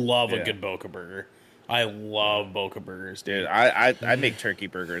 I love a good Boca burger. I love Boca burgers, dude. I make turkey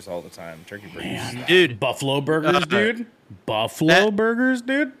burgers all the time. Turkey burgers, man. Dude. Buffalo burgers, dude. Buffalo burgers,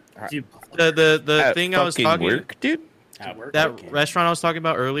 dude. Dude, the thing I was talking, dude. That restaurant I was talking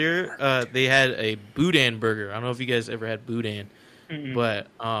about earlier, they had a boudin burger. I don't know if you guys ever had boudin, but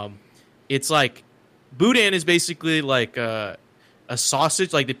it's like boudin is basically like a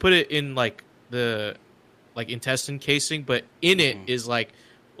sausage. Like they put it in like the intestine casing, but in it is like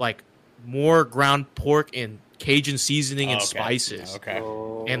more ground pork and Cajun seasoning and spices,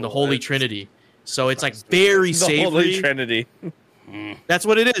 and the Holy Trinity. So it's like very savory. The Holy Trinity. That's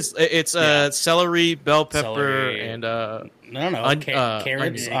what it is. It's celery, bell pepper, and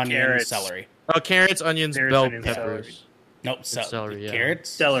carrots, onions, celery. Oh, carrots, onions, bell peppers. Nope, celery.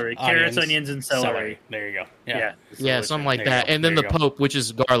 Carrots, onions, and celery. There you go. Yeah, something like that. And then the Pope, which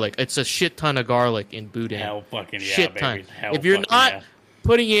is garlic. It's a shit ton of garlic in boudin. Hell fucking yeah, shit ton. Baby. Hell if you're not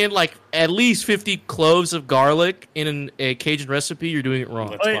putting in like at least 50 cloves of garlic in a Cajun recipe, you're doing it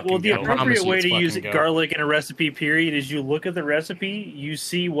wrong. Well, the appropriate way to use garlic in a recipe, period, is you look at the recipe, you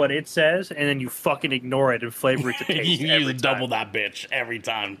see what it says, and then you fucking ignore it and flavor it to taste. You double that bitch every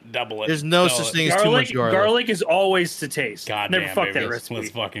time. Double it. There's no such thing as too much garlic. Garlic is always to taste. God never damn, fuck baby. that recipe. Let's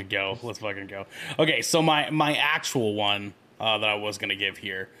fucking go. Okay, so my actual one that I was gonna give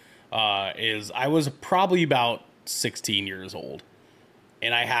here is I was probably about 16 years old.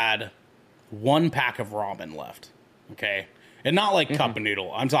 And I had 1 pack of ramen left, okay? And not like cup of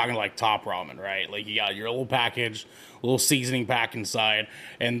noodle. I'm talking like top ramen, right? Like you got your little package, little seasoning pack inside.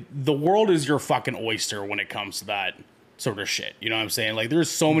 And the world is your fucking oyster when it comes to that sort of shit. You know what I'm saying? Like there's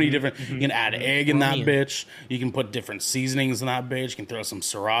so many different, you can add egg in that bitch. You can put different seasonings in that bitch. You can throw some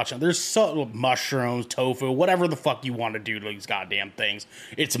sriracha. There's so mushrooms, tofu, whatever the fuck you want to do to these goddamn things.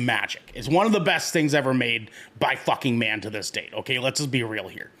 It's magic. It's one of the best things ever made by fucking man to this date. Okay, let's just be real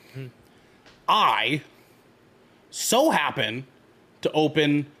here. I so happen to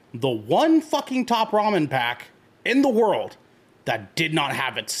open the one fucking top ramen pack in the world that did not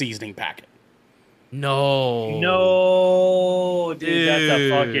have its seasoning packet. No, dude, that's a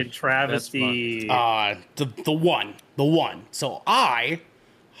fucking travesty. The one. So I,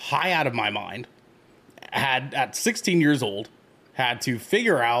 high out of my mind, had at 16 years old, had to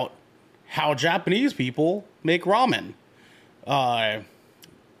figure out how Japanese people make ramen.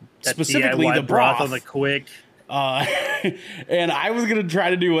 Specifically DIY the broth on the quick. And I was gonna try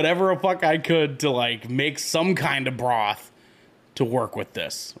to do whatever the fuck I could to like make some kind of broth to work with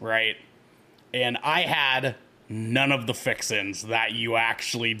this, right? And I had none of the fixins that you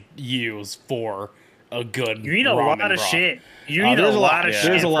actually use for a good. You need a lot of broth. shit. You need a lot of shit.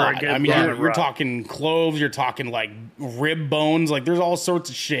 There's a lot. For a good I mean, you're talking cloves. You're talking like rib bones. Like there's all sorts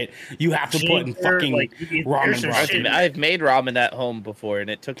of shit you have to put in fucking ramen broth. I've made ramen at home before, and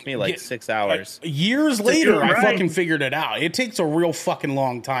it took me like 6 hours. Years later, I fucking figured it out. It takes a real fucking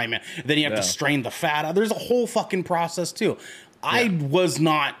long time. Then you have to strain the fat out. There's a whole fucking process too. I was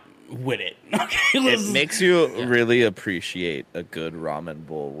not with it. Okay, it makes you really appreciate a good ramen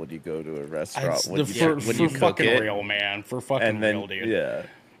bowl when you go to a restaurant. When you fucking it, real, man. For fucking real, dude. Yeah.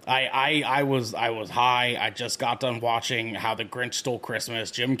 I was high. I just got done watching How the Grinch Stole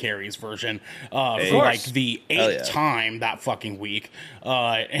Christmas, Jim Carrey's version, for like the 8th time that fucking week.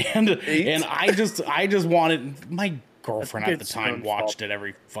 And I just wanted my girlfriend at the time watched it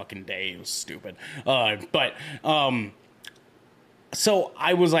every fucking day. It was stupid. So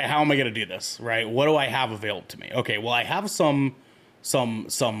I was like, how am I going to do this, right? What do I have available to me? Okay, well, I have some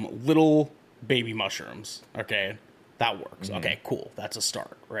little baby mushrooms, okay? That works. Mm-hmm. Okay, cool. That's a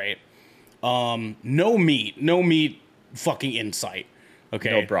start, right? No meat fucking insight. Okay.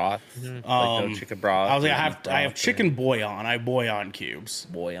 No broth. Mm-hmm. Like no chicken broth. I was like, I have chicken bouillon. I have bouillon cubes.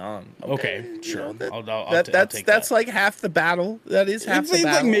 Bouillon. Okay, sure. That's like half the battle. That is half the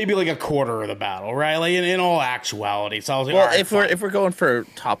battle. Like maybe like a quarter of the battle, right? Like in all actuality. So I was like, well, if we're going for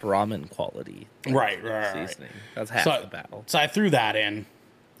top ramen quality, right. That's half the battle. So I threw that in.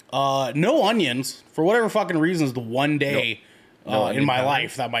 No onions for whatever fucking reasons. The one day in my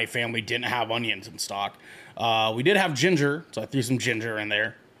life that my family didn't have onions in stock. We did have ginger, so I threw some ginger in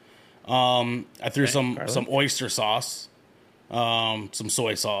there. I threw some oyster sauce, some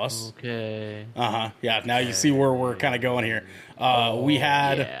soy sauce. Okay. Yeah. Now you see where we're kind of going here. We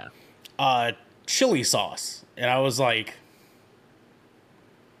had chili sauce, and I was like,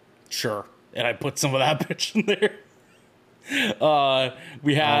 sure. And I put some of that bitch in there.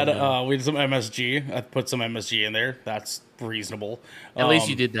 We had some MSG. I put some MSG in there. That's reasonable. At least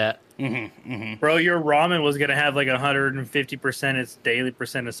you did that. Bro, your ramen was gonna have like 150% its daily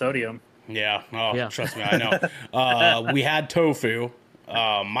percent of sodium. Yeah. Oh, yeah. Trust me, I know. We had tofu.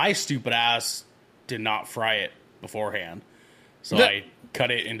 My stupid ass did not fry it beforehand, so I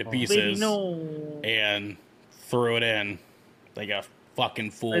cut it into pieces and threw it in like a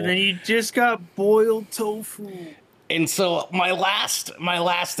fucking fool. And then you just got boiled tofu. And so my last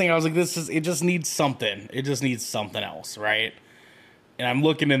thing, I was like, it just needs something. It just needs something else, right? And I'm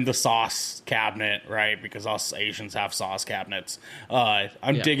looking in the sauce cabinet, right? Because us Asians have sauce cabinets.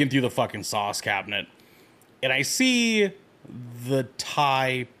 I'm digging through the fucking sauce cabinet, and I see the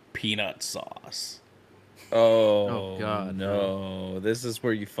Thai peanut sauce. Oh God, no! This is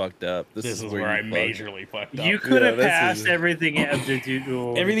where you fucked up. This is where I majorly fucked up. You could have passed everything else.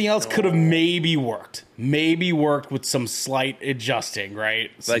 Everything else could have maybe worked. Maybe worked with some slight adjusting,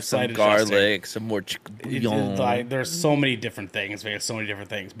 right? Like some garlic, some more chicken. There's so many different things, man. So many different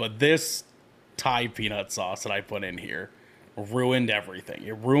things. But this Thai peanut sauce that I put in here ruined everything.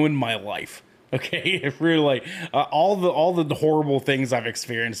 It ruined my life. Okay, it really all the horrible things I've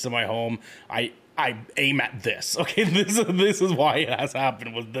experienced in my home. I aim at this. Okay, this is why it has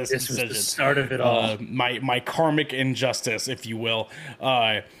happened with this decision. Was the start of it all. My karmic injustice, if you will.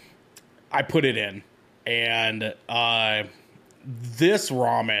 I put it in, and this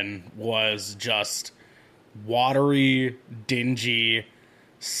ramen was just watery, dingy,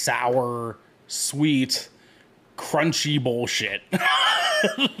 sour, sweet, crunchy bullshit.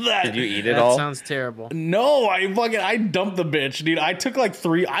 Did you eat it all? That sounds terrible. No, I dumped the bitch, dude. I took like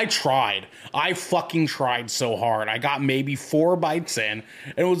 3. I fucking tried so hard. I got maybe 4 bites in,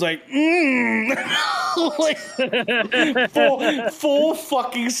 and it was like, like full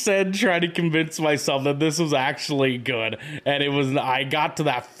fucking send trying to convince myself that this was actually good. And it was, I got to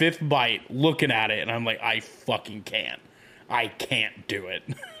that 5th bite looking at it, and I'm like, I fucking can't. I can't do it.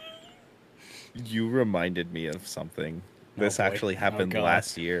 You reminded me of something. This actually happened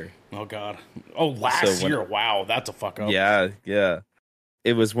last year. Oh, God. Oh, last year? Wow, that's a fuck up. Yeah.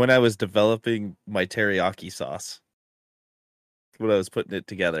 It was when I was developing my teriyaki sauce. When I was putting it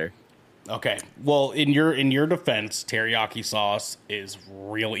together. Okay. Well, in your defense, teriyaki sauce is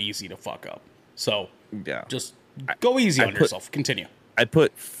real easy to fuck up. So just go easy on yourself. Continue. I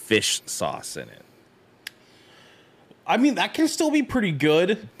put fish sauce in it. I mean, that can still be pretty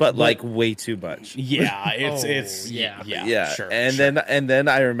good, but like way too much. Yeah, sure. And then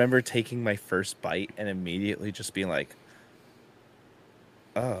I remember taking my first bite and immediately just being like,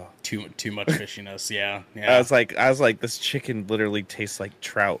 oh, too much fishiness. Yeah. I was like, this chicken literally tastes like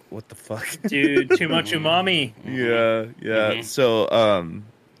trout. What the fuck, dude? Too much umami. Yeah. Mm-hmm. So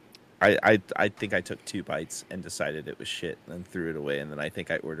I think I took 2 bites and decided it was shit and then threw it away, and then I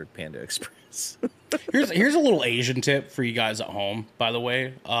think I ordered Panda Express. Here's a little Asian tip for you guys at home, by the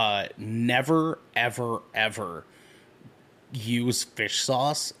way. Never, ever, ever use fish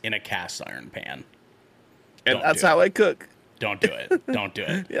sauce in a cast iron pan. And that's how I cook. Don't do it. Don't do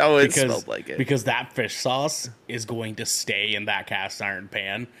it. Oh, it smelled like it. Because that fish sauce is going to stay in that cast iron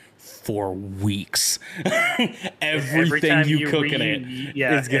pan for weeks. Everything you cook in it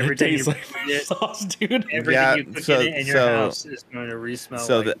is going to taste like fish sauce, dude. Everything you cook in it in your house is going to re-smell.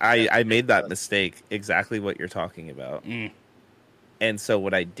 So I made that mistake, exactly what you're talking about. And so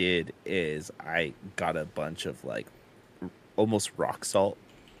what I did is I got a bunch of like almost rock salt,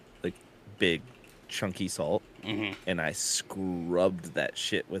 like big chunky salt, and I scrubbed that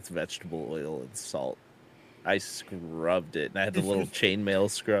shit with vegetable oil and salt. I scrubbed it, and I had the little chainmail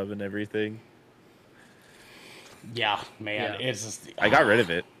scrub and everything. Yeah, man, it's just, I got rid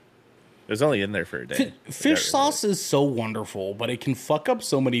of it. It was only in there for a day. Fish sauce is so wonderful, but it can fuck up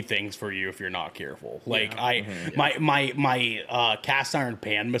so many things for you if you're not careful. Like my cast iron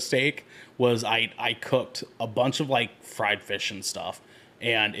pan mistake was I cooked a bunch of like fried fish and stuff.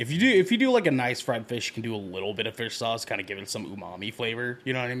 And if you do like a nice fried fish, you can do a little bit of fish sauce, kind of give it some umami flavor.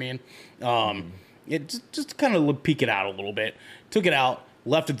 You know what I mean? It just kind of peek it out a little bit. Took it out,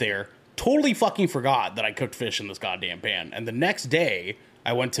 left it there. Totally fucking forgot that I cooked fish in this goddamn pan. And the next day,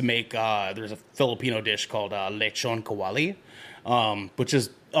 I went to make there's a Filipino dish called lechon kawali, which is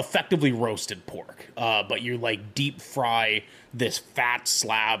effectively roasted pork. But you like deep fry this fat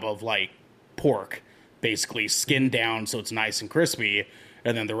slab of like pork, basically skinned down so it's nice and crispy.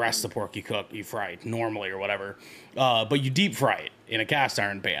 And then the rest of the pork you fry normally or whatever. But you deep fry it in a cast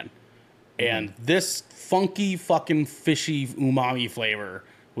iron pan. And this funky fucking fishy umami flavor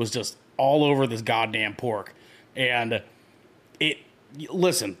was just all over this goddamn pork. And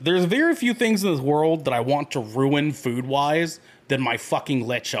listen, there's very few things in this world that I want to ruin food-wise than my fucking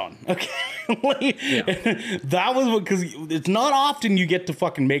lechon. Okay? That was because it's not often you get to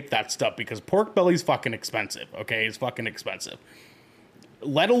fucking make that stuff because pork belly's fucking expensive. Okay? It's fucking expensive.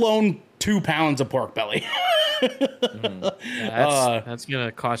 Let alone 2 pounds of pork belly. That's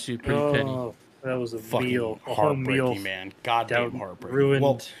gonna cost you a pretty penny. That was a fucking meal, heartbreaking, man. Goddamn heartbreaking. Ruined.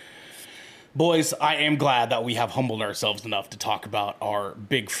 Well, boys, I am glad that we have humbled ourselves enough to talk about our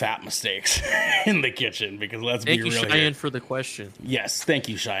big fat mistakes in the kitchen. Because let's be real here. Thank you, Cheyenne, for the question. Yes, thank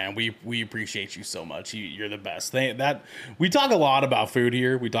you, Cheyenne. We appreciate you so much. You're the best. We talk a lot about food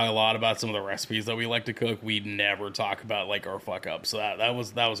here. We talk a lot about some of the recipes that we like to cook. We never talk about like our fuck up. So that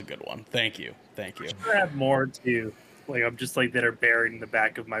was a good one. Thank you. I have more too. Like I'm just like that are buried in the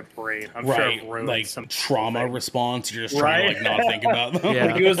back of my brain. I'm sure I've ruined like some trauma response. You're just trying to like not think about them.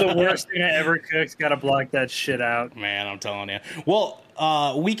 Like it was the worst thing I ever cooked. Got to block that shit out. Man, I'm telling you. Well,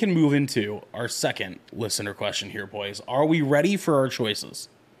 we can move into our second listener question here, boys. Are we ready for our choices?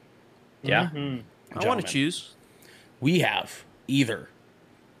 Yeah. I want to choose. We have either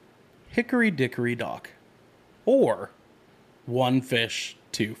Hickory Dickory Dock or One Fish,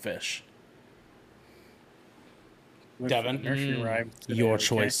 Two Fish. Devin, your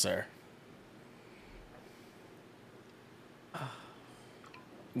choice, sir.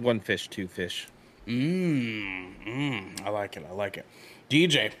 One fish, two fish. I like it.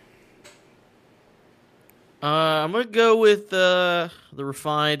 DJ. I'm gonna go with the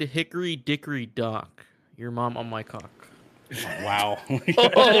refined Hickory Dickory Dock. Your mom on my cock. Wow. Oh,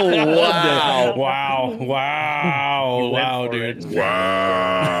 wow. Wow, dude.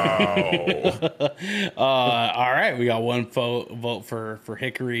 Wow. All right, we got one vote for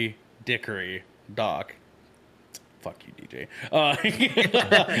Hickory Dickory Dock. Fuck you,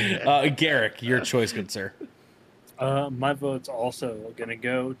 DJ. Garrick, your choice, good sir. My vote's also gonna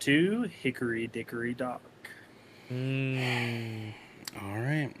go to Hickory Dickory Dock. All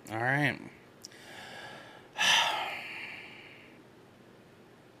right.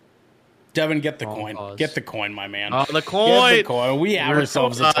 Devin, get the coin. Pause. Get the coin, my man. Oh, the coin. Get the coin. We have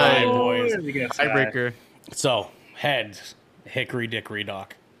ourselves a tie, boys. Tiebreaker. So, heads, Hickory Dickory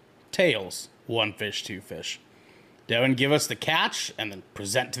Dock. Tails, one fish, two fish. Devin, give us the catch and then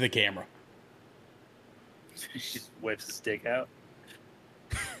present to the camera. She whips the stick out.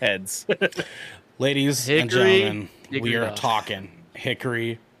 Heads. Ladies and gentlemen, we are talking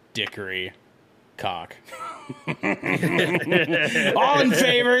hickory dickory cock. All in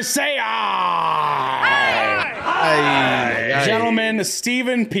favor, say aye. Aye. Gentlemen,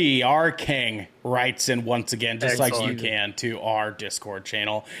 Stephen P., our king, writes in once again, just like you can, to our Discord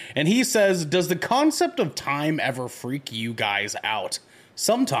channel. And he says, does the concept of time ever freak you guys out?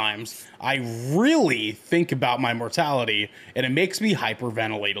 Sometimes I really think about my mortality, and it makes me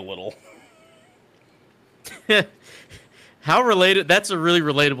hyperventilate a little. How related? That's a really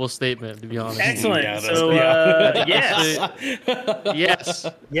relatable statement, to be honest. Excellent. Yeah, so, yes,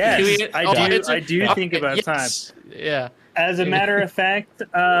 I do think about time. Yeah. As a matter of fact,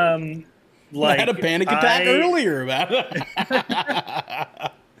 I had a panic attack earlier about it.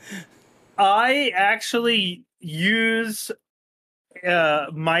 I actually use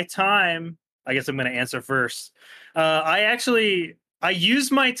my time. I guess I'm going to answer first. I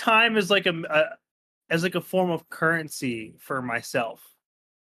use my time as like a form of currency for myself.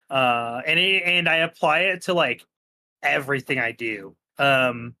 And I apply it to like everything I do.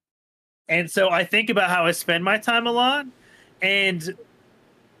 And so I think about how I spend my time a lot. And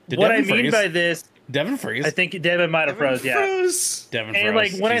what I mean by this, Devin froze. I think Devin might have froze. Yeah. Devin and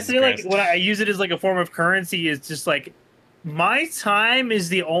froze. like when I say like when I use it as like a form of currency, it's just like my time is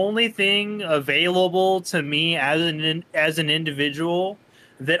the only thing available to me as an individual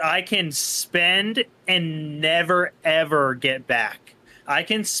that I can spend and never ever get back. I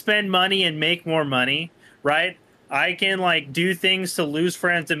can spend money and make more money, right? I can like do things to lose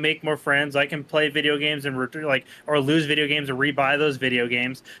friends and make more friends. I can play video games and or lose video games and rebuy those video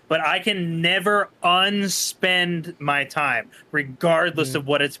games. But I can never unspend my time, regardless of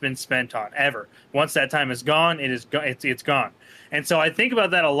what it's been spent on, ever. Once that time is gone, it's gone. And so I think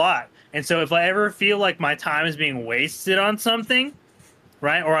about that a lot. And so if I ever feel like my time is being wasted on something,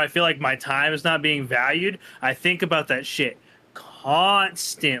 right, or I feel like my time is not being valued, I think about that shit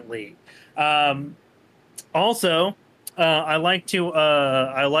constantly. Also, I like to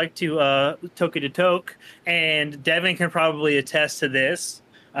toke to toke, and Devin can probably attest to this.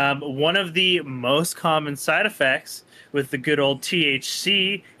 One of the most common side effects with the good old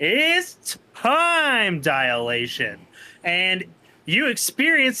THC is time dilation, and you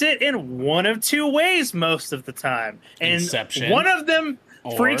experience it in one of two ways most of the time, and Inception. One of them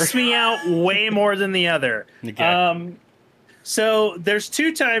freaks me out way more than the other. Okay. So there's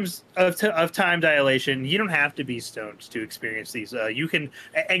two times of time dilation. You don't have to be stoned to experience these.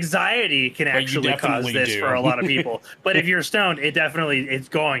 Anxiety can actually cause this for a lot of people. But if you're stoned, it's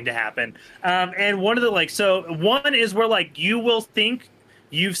going to happen. And one is where like you will think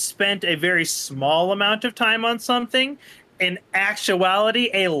you've spent a very small amount of time on something. In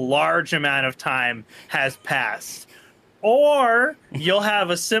actuality, a large amount of time has passed. Or you'll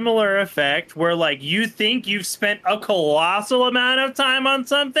have a similar effect where, like, you think you've spent a colossal amount of time on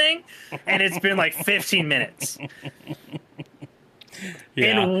something, and it's been like 15 minutes. Yeah.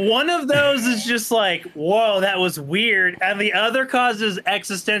 And one of those is just like, whoa, that was weird. And the other causes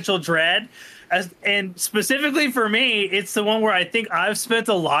existential dread. And specifically for me, it's the one where I think I've spent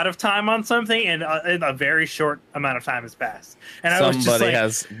a lot of time on something and a very short amount of time has passed. And somebody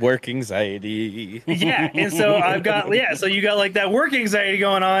has work anxiety. Yeah, and so so you got like that work anxiety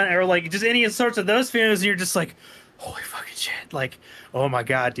going on, or like just any sorts of those feelings, and you're just like, holy fucking shit, like, oh my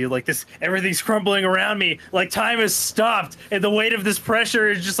god, dude, like this, everything's crumbling around me, like time has stopped, and the weight of this pressure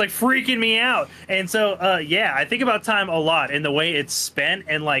is just like freaking me out. And so I think about time a lot and the way it's spent,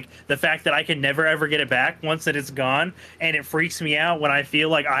 and like the fact that I can never ever get it back once that it's gone, and it freaks me out when I feel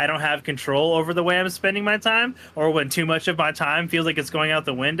like I don't have control over the way I'm spending my time, or when too much of my time feels like it's going out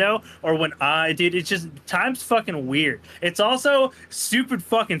the window, or when it's just, time's fucking weird. It's also stupid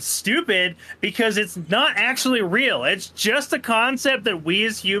because it's not actually real. It's just a concept that we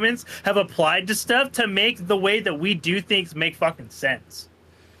as humans have applied to stuff to make the way that we do things make fucking sense.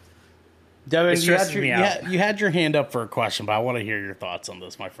 Devin, you had your hand up for a question, but I want to hear your thoughts on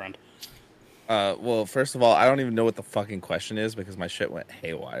this, my friend. Well, first of all, I don't even know what the fucking question is because my shit went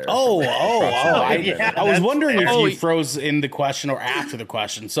haywire. I was wondering if you froze in the question or after the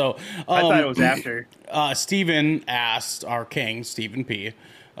question. So I thought it was after. Steven asked, our king, Stephen P.,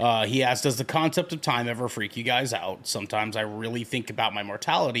 he asked, does the concept of time ever freak you guys out? Sometimes I really think about my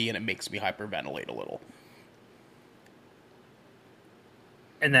mortality and it makes me hyperventilate a little.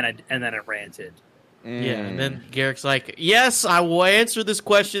 And then I ranted. Yeah, and then Garrick's like, yes, I will answer this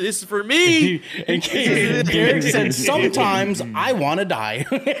question. This is for me. And Garrick said, sometimes I want to die.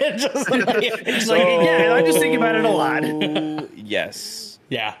 I just think about it a lot. Yes.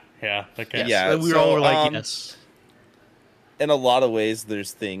 Yeah. Okay. Yeah. We all were like, yes. in a lot of ways,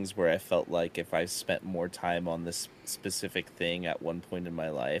 there's things where I felt like if I spent more time on this specific thing at one point in my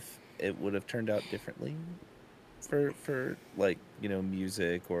life, it would have turned out differently for like, you know,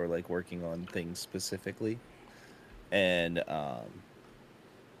 music or like working on things specifically. And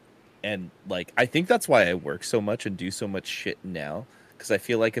like, I think that's why I work so much and do so much shit now, because I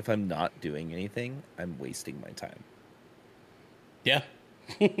feel like if I'm not doing anything, I'm wasting my time. Yeah.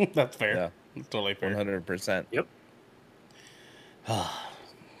 That's fair. Yeah. That's totally fair. 100%. Yep.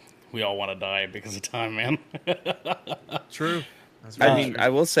 We all want to die because of time, man. True. I mean, I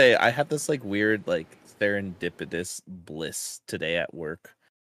will say I had this like weird, like serendipitous bliss today at work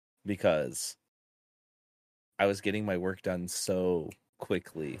because I was getting my work done so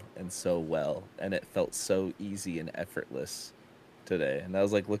quickly and so well, and it felt so easy and effortless today. And I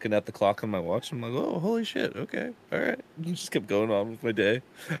was like looking at the clock on my watch, and I'm like, oh, holy shit, okay, all right. And just kept going on with my day.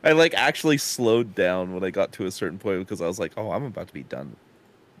 I like actually slowed down when I got to a certain point because I was like, oh, I'm about to be done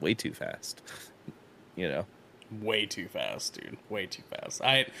way too fast, you know. Way too fast, dude. Way too fast.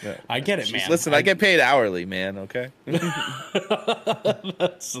 I get it, man. Listen, I get paid hourly, man. Okay.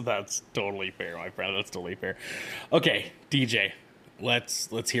 That's totally fair, my friend. That's totally fair. Okay, DJ,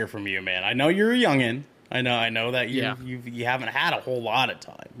 let's hear from you, man. I know you're a youngin. I know that you haven't had a whole lot of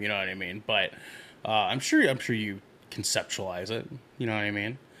time. You know what I mean? But I'm sure you conceptualize it. You know what I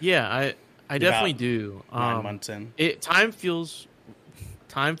mean? Yeah, I definitely do. 9 months in, time feels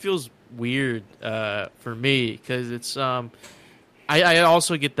weird for me because it's I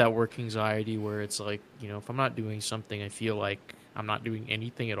also get that work anxiety where it's like, you know, if I'm not doing something, I feel like I'm not doing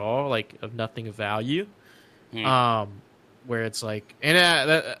anything at all, like of nothing of value. Where it's like, and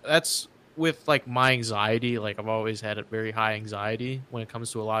that's with like my anxiety. Like I've always had a very high anxiety when it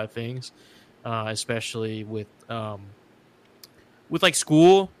comes to a lot of things, especially with like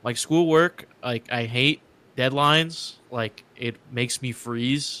schoolwork. Like I hate deadlines. Like it makes me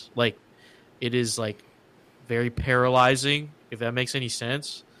freeze. Like it is like very paralyzing, if that makes any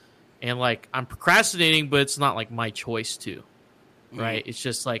sense. And like I'm procrastinating, but it's not like my choice to, right? It's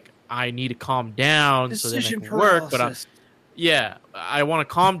just like I need to calm down Decision so then I can work. But I want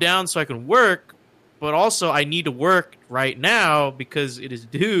to calm down so I can work, but also I need to work right now because it is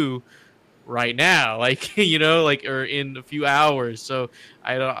due right now, like, you know, like, or in a few hours. So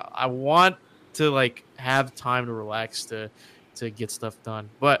I want to like have time to relax to get stuff done.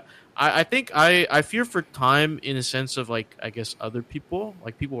 But I think I fear for time in a sense of like, I guess other people,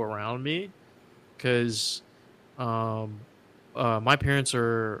 like people around me, because my parents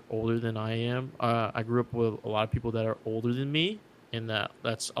are older than I am. I grew up with a lot of people that are older than me, and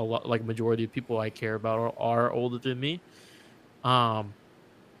that's a lot. Like majority of people I care about are older than me. And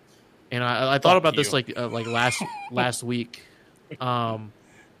I thought about this like last week. I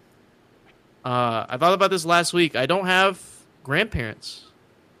thought about this last week. I don't have grandparents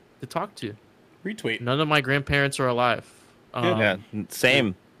to talk to. Retweet. None of my grandparents are alive.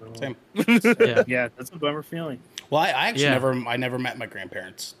 Same. Yeah, that's a bummer feeling. Well, I actually never met my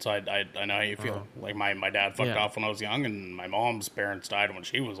grandparents, so I know how you feel. Like my dad fucked off when I was young, and my mom's parents died when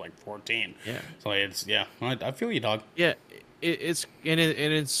she was like 14. Yeah, so it's I feel you, dog. Yeah, it's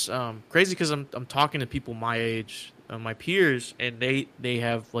crazy because I'm talking to people my age, my peers, and they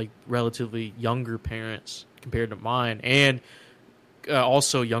have like relatively younger parents compared to mine, and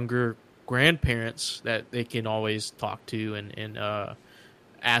also younger grandparents that they can always talk to and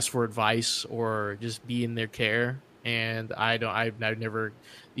ask for advice or just be in their care. And I've never,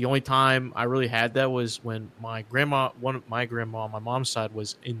 the only time I really had that was when my grandma on my mom's side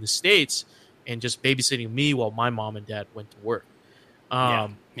was in the States and just babysitting me while my mom and dad went to work.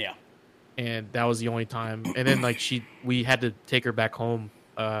 And that was the only time. And then like we had to take her back home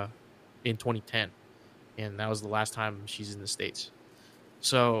in 2010, and that was the last time she's in the States.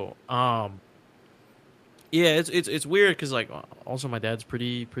 So it's weird because like also my dad's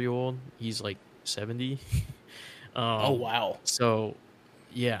pretty old. He's like 70. Oh wow. So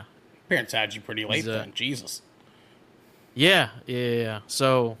yeah, parents had you pretty late then. Jesus. Yeah.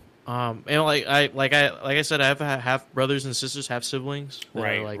 So and like I said, I have half brothers and sisters, half siblings.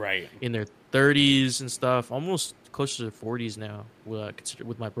 Right. In their 30s and stuff, almost close to their 40s now.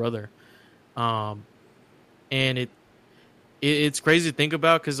 With my brother, and it's crazy to think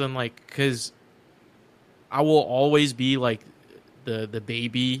about because I will always be like the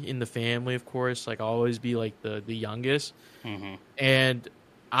baby in the family, of course. Like I'll always be like the youngest, and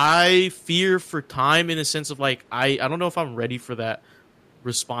I fear for time in a sense of like I don't know if I'm ready for that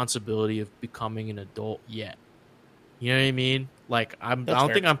responsibility of becoming an adult yet. You know what I mean? Like I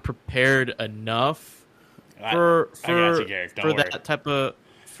don't think I'm prepared enough for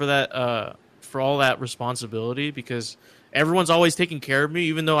all that responsibility because everyone's always taking care of me,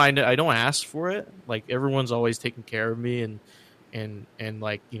 even though I don't ask for it. Like everyone's always taking care of me and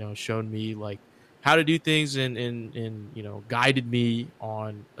like, you know, shown me like how to do things and you know, guided me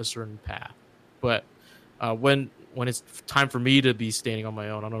on a certain path. But when it's time for me to be standing on my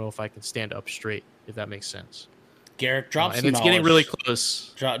own, I don't know if I can stand up straight, if that makes sense. Garrick, drop some and it's knowledge. Getting really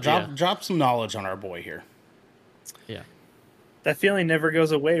close. Drop some knowledge on our boy here. Yeah. That feeling never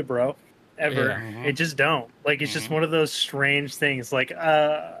goes away, bro. Ever. Yeah. Mm-hmm. It just don't. Like, it's just one of those strange things. Like, dude,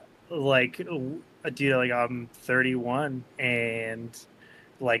 like, I'm 31, and,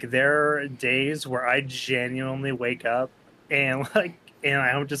 like, there are days where I genuinely wake up and, like, and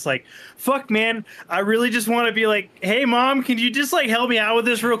I'm just like, fuck, man, I really just want to be like, hey, mom, can you just, like, help me out with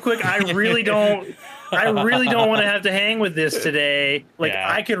this real quick? I really don't want to have to hang with this today. Like,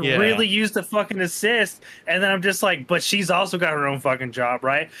 I could really use the fucking assist. And then I'm just like, but she's also got her own fucking job,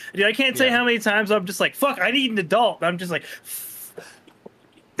 right? Dude, I can't tell you how many times I'm just like, fuck, I need an adult. I'm just like,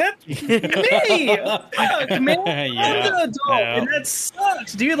 that's me. Fuck, man. I'm an adult, and that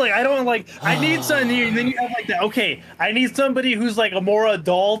sucks, dude. Like, I don't like. I need somebody, and then you have like that. Okay, I need somebody who's like a more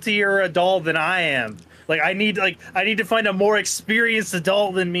adultier adult than I am. Like, I need to find a more experienced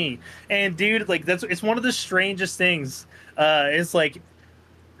adult than me. And dude, like, it's one of the strangest things. It's like,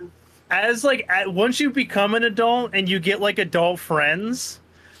 once you become an adult and you get like adult friends,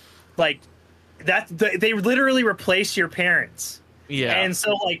 like that, they literally replace your parents. Yeah. And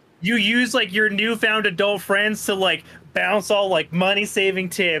so, like, you use, like, your newfound adult friends to, like, bounce all, like, money-saving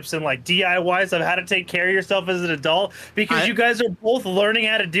tips and, like, DIYs of how to take care of yourself as an adult because you guys are both learning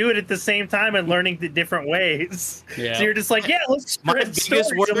how to do it at the same time and learning the different ways. Yeah. So you're just like, let's My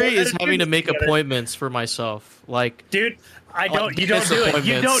biggest worry is having to make appointments for myself. Like, dude, you don't do it.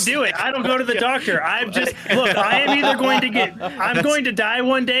 You don't do it. I don't go to the doctor. I'm just, look, I am either I'm going to die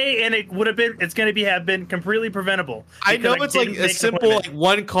one day, and it's going to have been completely preventable. I know it's like a simple, like,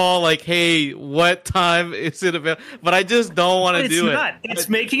 one call, like, hey, what time is it available? But I just don't want to do it. It's not. It's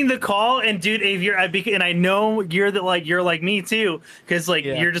making the call, and dude, and I know you're like me too, because like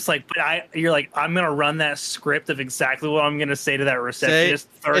you're just like, you're like, I'm gonna run that script of exactly what I'm gonna say to that receptionist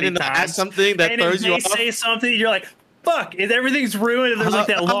 30 times. Something that throws you off. Say something, you're like, fuck, if everything's ruined and there's like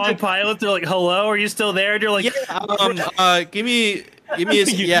that long pilot, they're like, hello, are you still there? And you're like, give me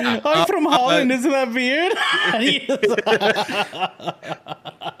a I'm from Holland, isn't that weird?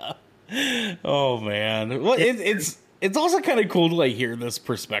 Oh man. Well, it's also kind of cool to like hear this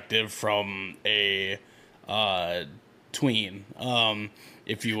perspective from a tween.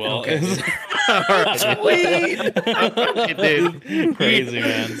 If you will. Okay. Dude. Crazy,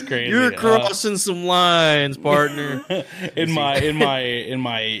 man. It's crazy. You're crossing some lines, partner. in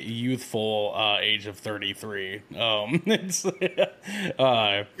my youthful age of 33. It's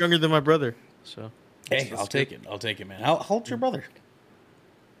younger than my brother. So hey, I'll take it, man. How old's your brother?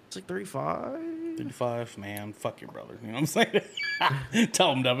 It's like 35. 35, man. Fuck your brother. You know what I'm saying?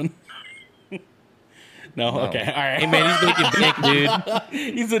 Tell him, Devin. No, okay, all right. Hey man, he's making bank, dude.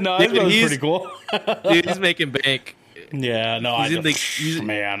 He's pretty cool. Dude, he's making bank. Yeah, no, he lives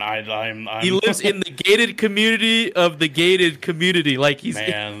in the gated community of the gated community. Like he's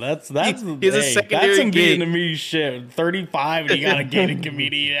that's he's a secondary. That's some Vietnamese shit. 35 and he got a gated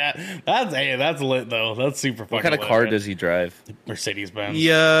community. Yeah, that's lit though. That's super fucking. What kind of car does he drive? Mercedes Benz.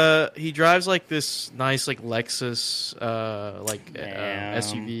 He drives like this nice like Lexus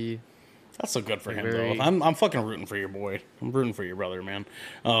SUV. That's so good for him, though. I'm fucking rooting for your boy. I'm rooting for your brother, man.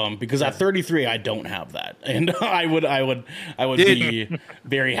 Because at 33, I don't have that, and I would be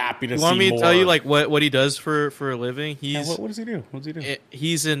very happy to see more. Want me to tell you like what he does for a living? What does he do? What's he do?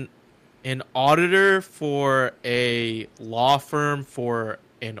 He's an auditor for a law firm for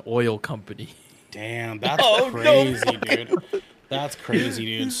an oil company. Damn, that's crazy, dude. That's crazy,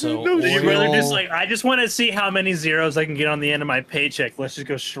 dude. So your brother just like, I just want to see how many zeros I can get on the end of my paycheck. Let's just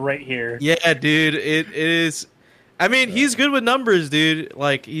go straight here. Yeah, dude. It is. I mean, he's good with numbers, dude.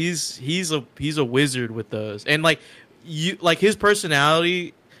 Like he's a wizard with those, and like his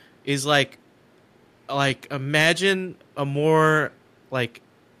personality is like imagine a more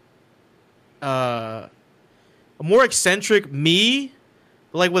eccentric me,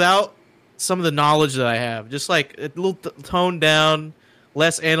 like without some of the knowledge that I have, just like a little toned down,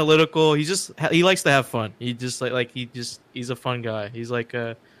 less analytical. He likes to have fun. He just he's a fun guy. He's like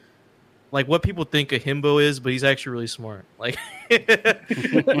what people think a himbo is, but he's actually really smart. Like, you know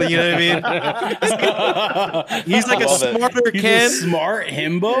what I mean? He's like a smarter Ken. A smart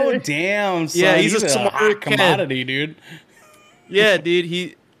himbo? Damn, son. Yeah, he's a smarter commodity, dude. Yeah, dude.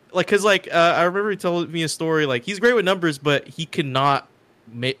 He I remember he told me a story. Like, he's great with numbers, but he cannot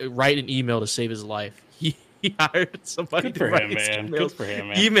write an email to save his life. He hired somebody to write Good for him,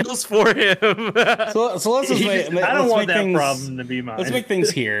 man. Emails for him. So let's just make. I don't want that things, problem to be mine. Let's make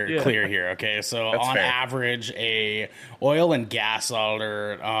things clear here. Okay, so That's on fair. average, a oil and gas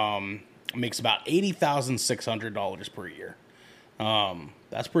auditor makes about $80,600 per year.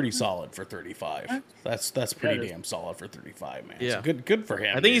 That's pretty solid for 35. That's pretty damn solid for 35, man. Yeah, so good for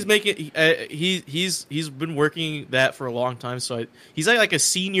him. I think he's making. He's been working that for a long time. So he's like a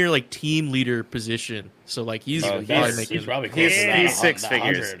senior like team leader position. So like he's probably close to that. He's six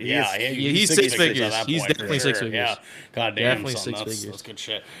figures. He's six figures. He's definitely six figures. Yeah, goddamn, definitely six figures. That's good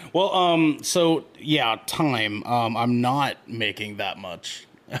shit. Well, so yeah, time. I'm not making that much.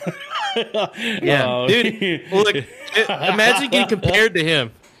 Yeah, dude. Look, imagine getting compared to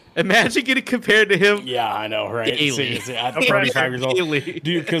him. Yeah, I know, right? Daily. At 35 years old,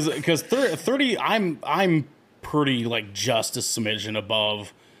 dude. Because 30, I'm pretty like just a smidgen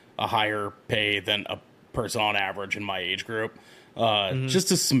above a higher pay than a person on average in my age group.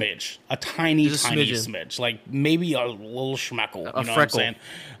 Just a smidge, a tiny smidge, like maybe a little schmeckle. You know freckle. What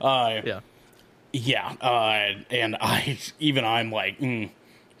I'm saying? Yeah. And I'm like.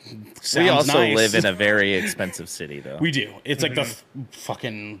 We also nice. live in a very expensive city, though. We do. It's like the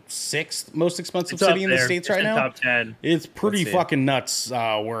fucking sixth most expensive city in the States right now. Top 10. It's pretty fucking nuts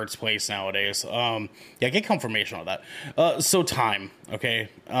where it's placed nowadays. Get confirmation on that. So time, okay?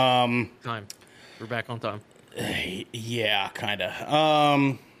 Time. We're back on time. Yeah, kind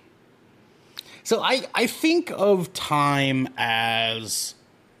of. So I think of time as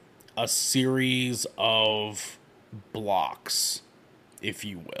a series of blocks, if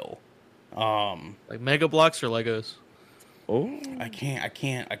you will. Like Mega Blocks or Legos? Oh, I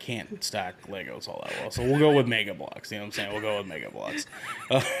can't stack Legos all that well. So we'll go with Mega Blocks. You know what I'm saying? We'll go with Mega Blocks.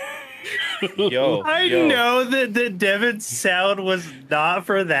 I know that Devin's sound was not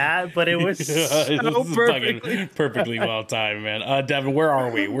for that, but it was so perfectly well timed, man. Devin, where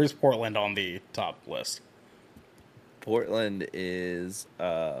are we? Where's Portland on the top list? Portland is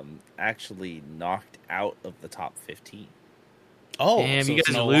actually knocked out of the top 15. Oh, damn, so you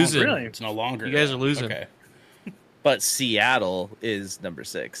guys are losing. Really? It's no longer. You guys are losing. Okay. But Seattle is number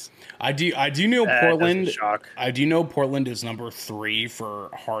 6. I do know Portland. Shock. I do know Portland is number 3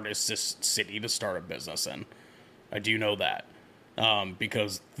 for hardest city to start a business in. I do know that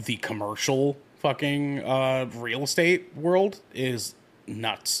because the commercial fucking real estate world is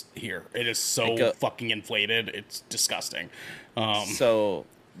nuts here. It is so fucking inflated. It's disgusting. So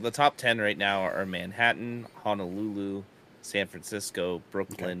the top 10 right now are Manhattan, Honolulu, San Francisco,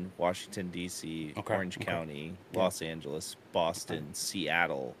 Brooklyn, Washington, D.C., Orange County, Los Angeles, Boston,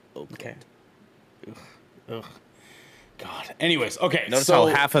 Seattle, Oakland. Ugh. God. Anyways, okay. Notice how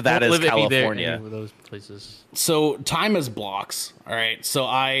half of that is California. Those places. So time is blocks. All right. So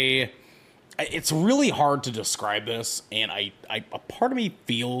it's really hard to describe this, and a part of me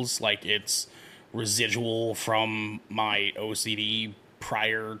feels like it's residual from my OCD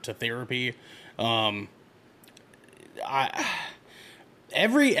prior to therapy. My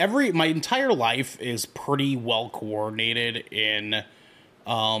entire life is pretty well coordinated in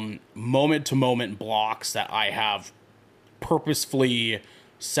moment to moment blocks that I have purposefully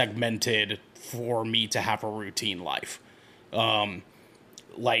segmented for me to have a routine life.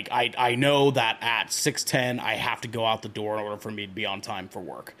 Like I know that at 6:10 I have to go out the door in order for me to be on time for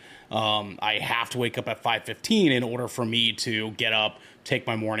work. I have to wake up at 5:15 in order for me to get up, take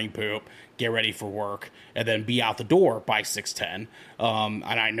my morning poop, get ready for work, and then be out the door by 6:10. And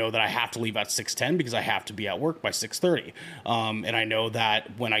I know that I have to leave at 6:10 because I have to be at work by 6:30. And I know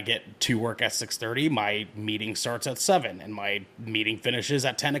that when I get to work at 6:30, my meeting starts at 7, and my meeting finishes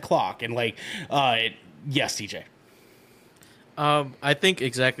at 10 o'clock. And yes, TJ. I think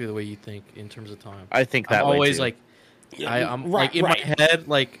exactly the way you think in terms of time. I think that I'm way always too. like, I'm like in my head,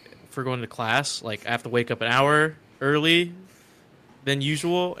 like for going to class, like I have to wake up an hour early than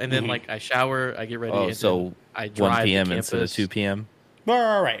usual, and then like I shower, I get ready, and so I drive 1 p.m. to instead of 2 p.m.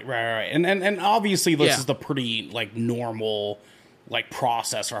 Right. And obviously this is the pretty like normal like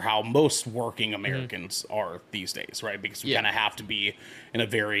process for how most working Americans are these days, right? Because we kind of have to be in a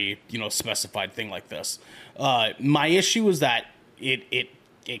very, specified thing like this. My issue is that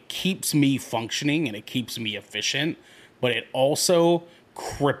it keeps me functioning and it keeps me efficient, but it also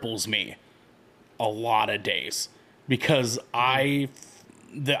cripples me a lot of days because I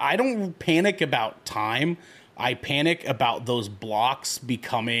don't panic about time. I panic about those blocks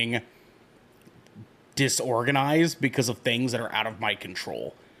becoming disorganized because of things that are out of my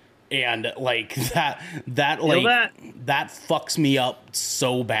control. And like that fucks me up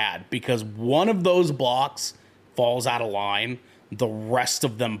so bad because one of those blocks falls out of line, the rest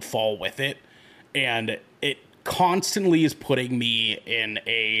of them fall with it, and it constantly is putting me in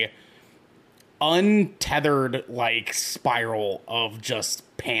a untethered like spiral of just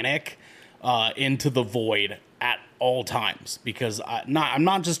panic into the void at all times, because I'm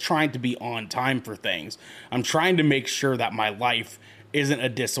not just trying to be on time for things. I'm trying to make sure that my life isn't a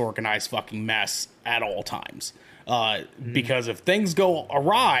disorganized fucking mess at all times. Because if things go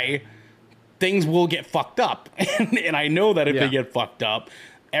awry, things will get fucked up. And I know that if they get fucked up,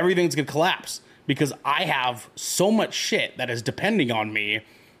 everything's going to collapse, because I have so much shit that is depending on me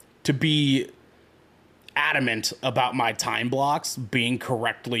to be adamant about my time blocks being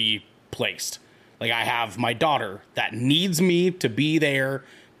correctly placed. Like, I have my daughter that needs me to be there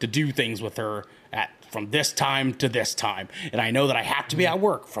to do things with her from this time to this time. And I know that I have to be at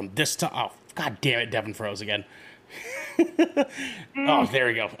work from this time. Oh, God damn it, Devin froze again. Oh, there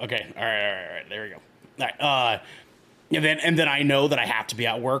we go. Okay. All right. There we go. All right. And then I know that I have to be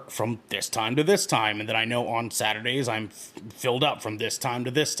at work from this time to this time. And then I know on Saturdays I'm filled up from this time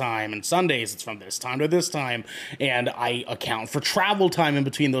to this time. And Sundays it's from this time to this time. And I account for travel time in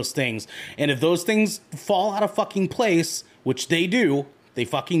between those things. And if those things fall out of fucking place, which they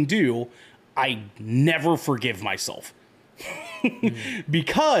fucking do, I never forgive myself.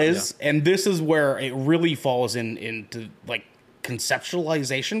 Because, and this is where it really falls into like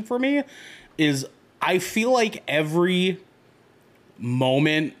conceptualization for me, is I feel like every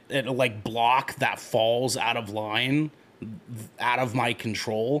moment, like block that falls out of line, out of my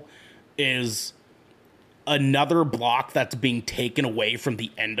control, is another block that's being taken away from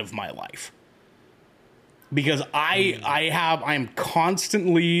the end of my life. Because I'm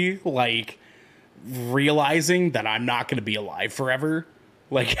constantly like realizing that I'm not going to be alive forever.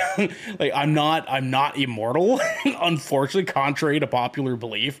 Like, I'm not immortal. Unfortunately, contrary to popular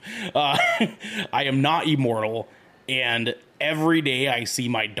belief, I am not immortal. And every day I see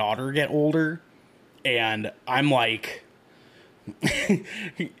my daughter get older, and I'm like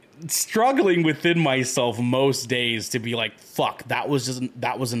struggling within myself most days to be like, fuck, that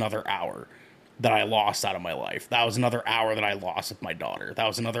was another hour that I lost out of my life. That was another hour that I lost with my daughter. That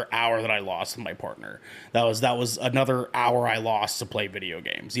was another hour that I lost with my partner. That was another hour I lost to play video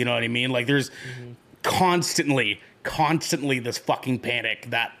games. You know what I mean? Like, there's constantly this fucking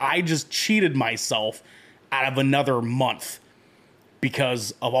panic that I just cheated myself out of another month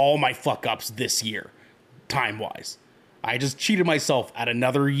because of all my fuck ups this year, time-wise. I just cheated myself at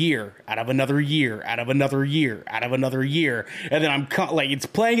another year, out of another year, out of another year, out of another year. And then I'm like, it's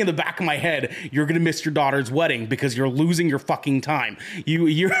playing in the back of my head. You're going to miss your daughter's wedding because you're losing your fucking time.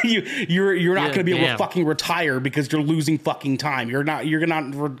 You're not going to be able to fucking retire because you're losing fucking time. You're not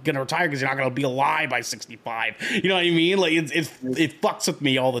going to retire because you're not going to be alive by 65. You know what I mean? Like, it fucks with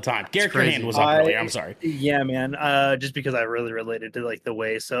me all the time. Garrett, your hand was up earlier. I'm sorry. Yeah, man. Just because I really related to like the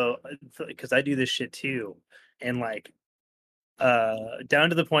way, so because I do this shit too. And like, down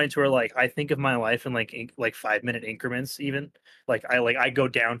to the point where like I think of my life in like 5-minute increments. Even I go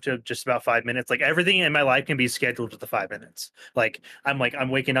down to just about 5 minutes. Like, everything in my life can be scheduled to the 5 minutes. Like I'm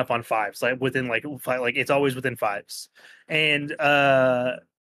waking up on fives, like within like five, like it's always within fives. And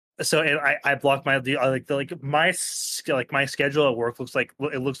so, and I block my my schedule at work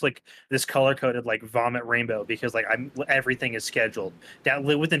looks like this color coded like vomit rainbow, because like everything is scheduled down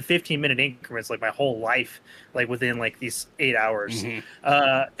within 15-minute increments, like my whole life, like within like these 8 hours.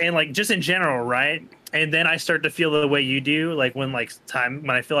 And like just in general, right? And then I start to feel the way you do, like when I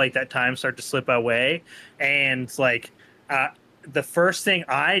feel like that time start to slip away, and like the first thing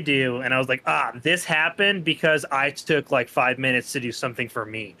I do, and I was like, this happened because I took like 5 minutes to do something for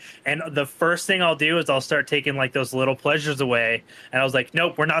me. And the first thing I'll do is I'll start taking like those little pleasures away. And I was like,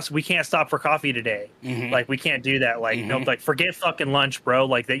 nope, we can't stop for coffee today. Like, we can't do that. Like, nope, like forget fucking lunch, bro.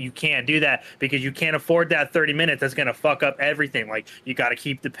 Like, that you can't do that because you can't afford that 30 minutes. That's going to fuck up everything. Like, you got to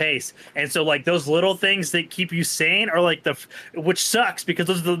keep the pace. And so like those little things that keep you sane are like which sucks because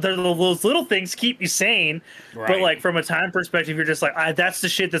those little things keep you sane. Right. But like from a time perspective, you're just like, that's the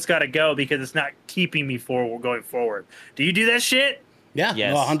shit that's got to go because it's not keeping me going forward. Do you do that shit? Yeah,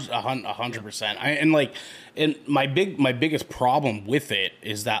 yes. 100%. And my biggest problem with it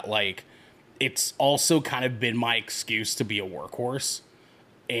is that like it's also kind of been my excuse to be a workhorse,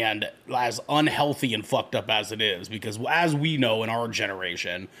 and as unhealthy and fucked up as it is, because as we know in our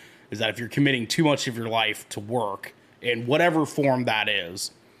generation, is that if you're committing too much of your life to work in whatever form that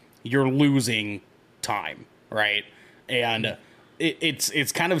is, you're losing time, right? And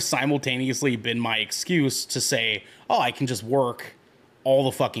it's kind of simultaneously been my excuse to say, I can just work all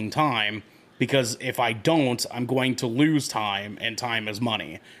the fucking time, because if I don't, I'm going to lose time, and time is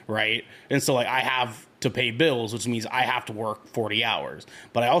money, right? And so like I have to pay bills, which means I have to work 40 hours.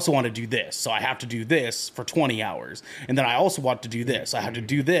 But I also want to do this, so I have to do this for 20 hours. And then I also want to do this. I have to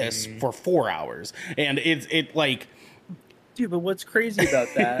do this for 4 hours. And it like... Dude, but what's crazy about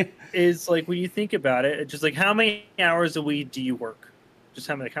that is, like, when you think about it, it's just like, how many hours a week do you work? Just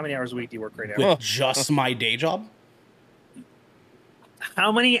how many hours a week do you work right now? With just my day job?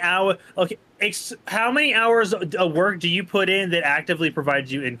 How many hours... Okay, how many hours of work do you put in that actively provides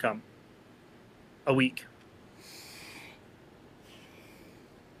you income a week?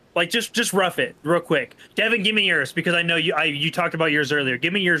 Like, just rough it real quick. Devin, give me yours, because I know you talked about yours earlier.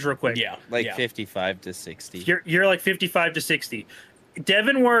 Give me yours real quick. Yeah. 55 to 60. You're like 55 to 60.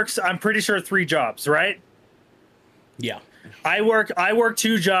 Devin works, I'm pretty sure, 3 jobs, right? Yeah. I work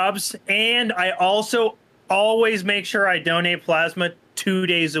 2 jobs, and I also always make sure I donate plasma 2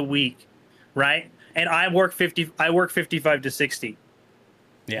 days a week, right? And I work 55 to 60.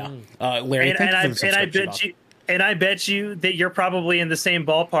 Yeah. Larry, and I bet you that you're probably in the same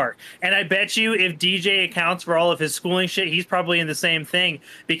ballpark. And I bet you if DJ accounts for all of his schooling shit, he's probably in the same thing,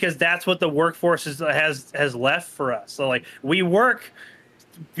 because that's what the workforce has left for us. So, like, we work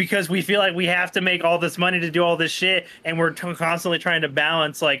because we feel like we have to make all this money to do all this shit, and we're constantly trying to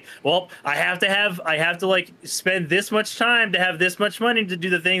balance, like, well, I have to like spend this much time to have this much money to do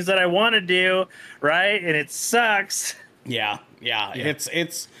the things that I want to do, right? And it sucks. Yeah.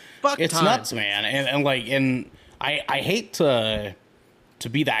 It's nuts, man. And I hate to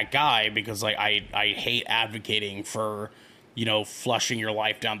be that guy, because, like, I hate advocating for, flushing your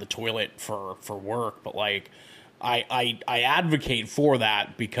life down the toilet for work, but, like, I advocate for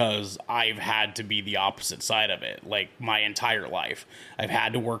that because I've had to be the opposite side of it, like, my entire life. I've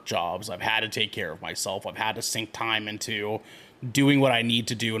had to work jobs, I've had to take care of myself, I've had to sink time into doing what I need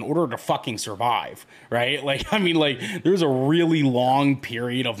to do in order to fucking survive, right? Like, I mean, like, there's a really long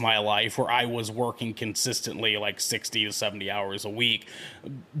period of my life where I was working consistently, like, 60 to 70 hours a week,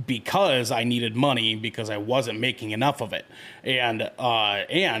 because I needed money, because I wasn't making enough of it. And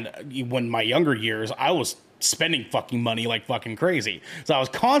when my younger years, I was spending fucking money like fucking crazy. So I was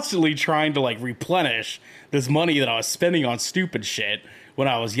constantly trying to, like, replenish this money that I was spending on stupid shit when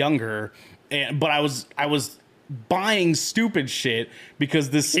I was younger. But I was buying stupid shit because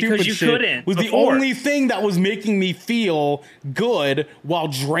this stupid shit was the only thing that was making me feel good while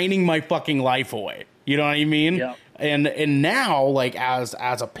draining my fucking life away. You know what I mean? Yeah. And now, like, as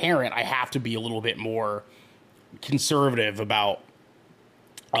a parent, I have to be a little bit more conservative about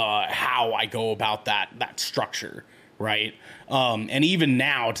how I go about that structure, right? And even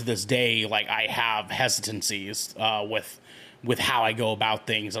now, to this day, like, I have hesitancies with how I go about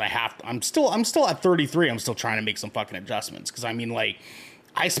things, and I'm still at 33. I'm still trying to make some fucking adjustments, because, I mean, like,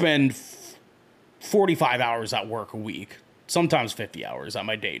 I spend 45 hours at work a week, sometimes 50 hours at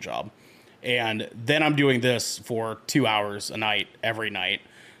my day job, and then I'm doing this for 2 hours a night every night.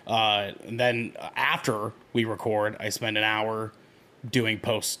 And then after we record, I spend an hour doing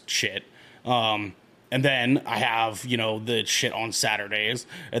post shit. And then I have, the shit on Saturdays,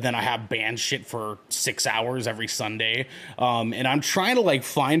 and then I have band shit for 6 hours every Sunday. And I'm trying to, like,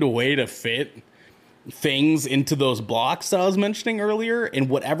 find a way to fit things into those blocks that I was mentioning earlier in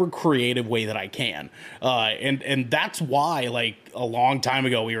whatever creative way that I can. And that's why, like, a long time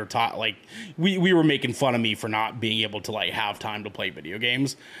ago we were taught, like, we were making fun of me for not being able to, like, have time to play video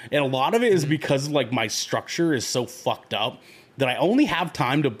games. And a lot of it is because, like, my structure is so fucked up that I only have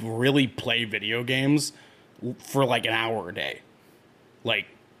time to really play video games for, like, an hour a day. Like,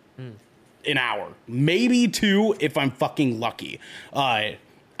 an hour. Maybe 2 if I'm fucking lucky. I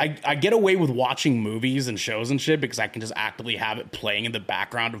get away with watching movies and shows and shit because I can just actively have it playing in the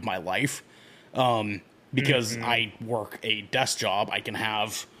background of my life. Because I work a desk job, I can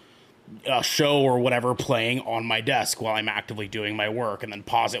have a show or whatever playing on my desk while I'm actively doing my work, and then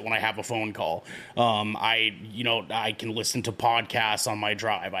pause it when I have a phone call. I can listen to podcasts on my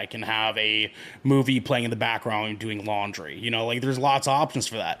drive. I can have a movie playing in the background and doing laundry. Like, there's lots of options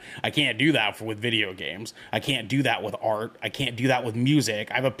for that. I can't do that with video games. I can't do that with art. I can't do that with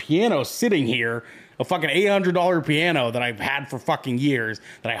music. I have a piano sitting here, a fucking $800 piano that I've had for fucking years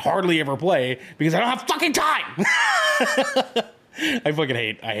that I hardly ever play because I don't have fucking time. I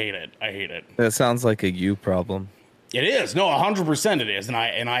hate it. That sounds like a you problem. It is. No, 100% it is. And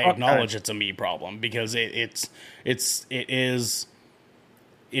I acknowledge it's a me problem, because it is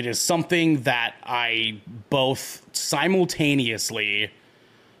something that I both simultaneously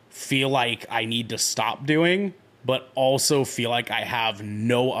feel like I need to stop doing, but also feel like I have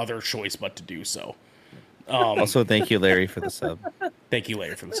no other choice but to do so. Also, thank you, Larry, for the sub. Thank you,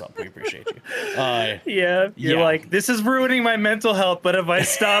 Larry, for the sub. We appreciate you. You're like, this is ruining my mental health, but if I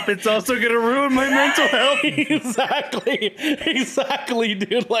stop, it's also gonna ruin my mental health. Exactly,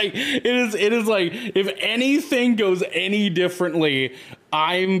 dude. Like it is like if anything goes any differently,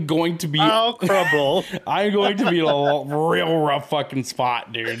 I'll crumble. I'm going to be in a real rough fucking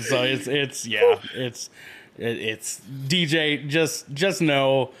spot, dude. So it's DJ. Just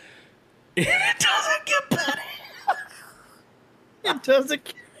know it doesn't get better. It doesn't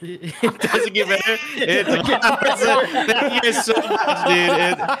get better. Thank you guys so much,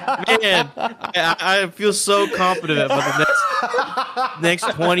 dude. I feel so confident about the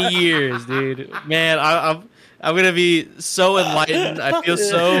next 20 years, dude. Man, I'm gonna be so enlightened. I feel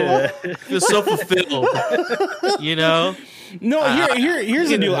so fulfilled. You know. No, here's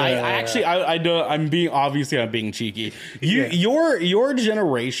the deal. I'm being cheeky. Your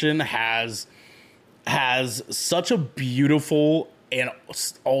generation has such a beautiful and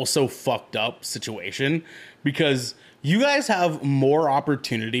also fucked up situation because you guys have more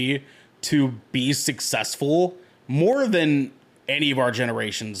opportunity to be successful more than any of our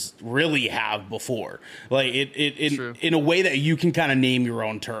generations really have before. Like in a way that you can kind of name your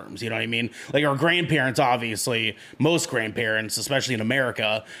own terms. You know what I mean? Like our grandparents, obviously, most grandparents, especially in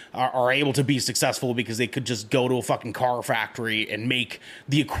America, are able to be successful because they could just go to a fucking car factory and make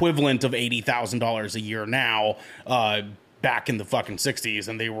the equivalent of $80,000 a year now, back in the fucking 60s,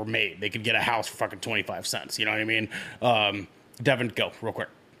 and they were made. They could get a house for fucking 25 cents. You know what I mean? Devin, go real quick.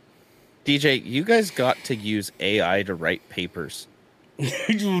 DJ, you guys got to use AI to write papers.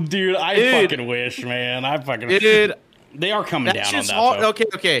 Dude, fucking wish, man. Dude, they are coming down on that.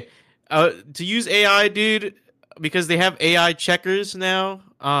 Okay. To use AI, dude, because they have AI checkers now.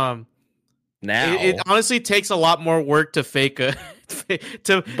 Now it honestly takes a lot more work to fake a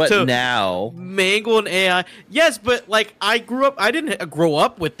now mangle an AI. Yes, but like I didn't grow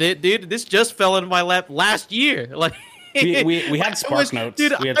up with it, dude. This just fell into my lap last year. Like we had Spark Notes.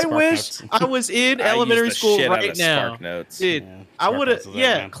 Dude, I wish I was in elementary school right now. Spark Notes. Dude, I would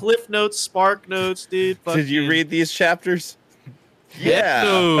have Cliff Notes, Spark Notes, dude. Did you read these chapters? Yeah.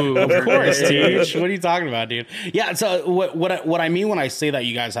 No. Of course, Teach. What are you talking about, dude? Yeah, so what I mean when I say that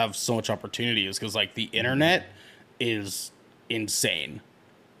you guys have so much opportunity is because like the internet is insane.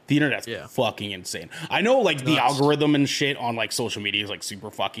 The internet's fucking insane. I know like the algorithm and shit on like social media is like super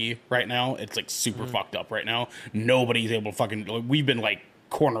fucky right now. It's like super fucked up right now. Nobody's able to fucking, we've been like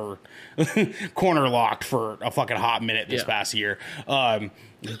corner locked for a fucking hot minute this past year.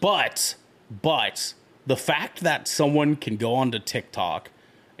 But the fact that someone can go onto TikTok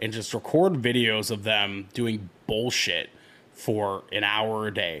and just record videos of them doing bullshit for an hour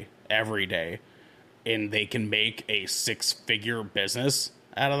a day, every day, and they can make a 6-figure business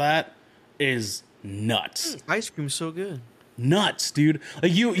out of that is nuts. Ice cream's so good. Nuts, dude.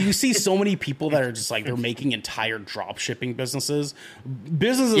 Like you see so many people that are just like they're making entire drop shipping businesses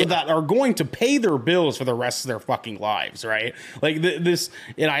that are going to pay their bills for the rest of their fucking lives, right? Like this,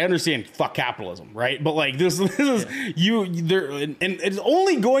 and I understand fuck capitalism, right? But like this is there, and it's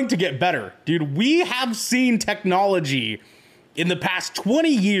only going to get better, dude. We have seen technology in the past 20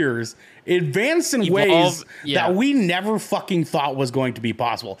 years advance in ways that we never fucking thought was going to be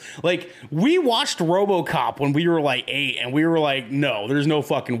possible. Like, we watched RoboCop when we were like 8, and we were like, no, there's no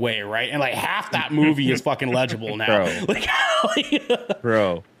fucking way, right? And like half that movie is fucking legible now.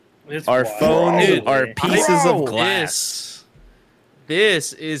 Bro. Our phones are pieces of glass.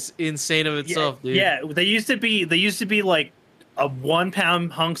 This is insane of itself, dude. Yeah, they used to be like a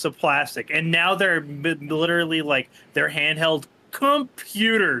 1-pound hunks of plastic, and now they're literally like they're handheld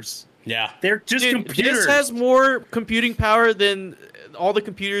computers. Yeah, they're just computers. This has more computing power than all the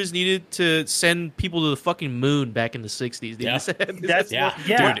computers needed to send people to the fucking moon back in the 60s. Dude. Yeah, that's more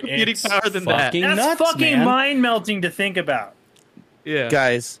computing power than that. That's nuts, fucking mind melting to think about. Yeah,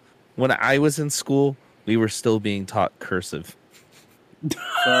 guys, when I was in school, we were still being taught cursive.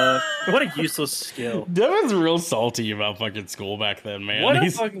 What a useless skill. Devin's real salty about fucking school back then, man. What a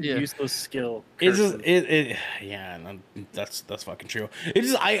fucking useless skill. It's just that's fucking true.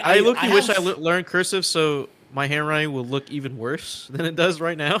 It's just I wish I learned cursive so my handwriting will look even worse than it does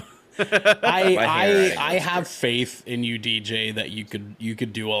right now. I have faith in you, DJ, that you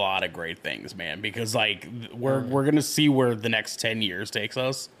could do a lot of great things, man. Because like we're gonna see where the next 10 years takes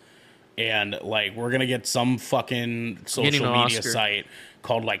us. And like we're gonna get some fucking social media site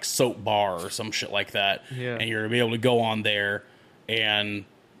called like Soap Bar or some shit like that, and you're gonna be able to go on there and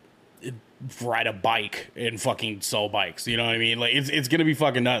ride a bike and fucking sell bikes. You know what I mean? Like it's gonna be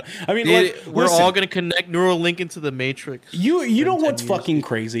fucking nuts. I mean, we're all gonna connect Neuralink into the Matrix. You know what's fucking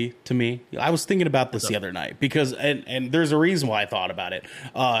crazy to me? I was thinking about this the other night because and there's a reason why I thought about it.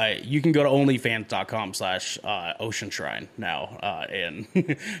 You can go to onlyfans.com/Ocean Shrine now and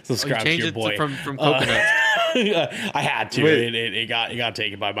subscribe to your boy from Coconut. I had to. It got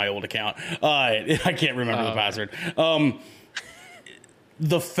taken by my old account. I can't remember the password.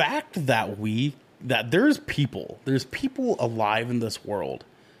 The fact that there's people alive in this world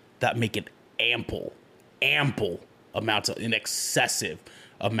that make an ample amounts of an excessive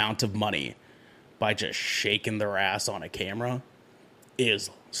amount of money by just shaking their ass on a camera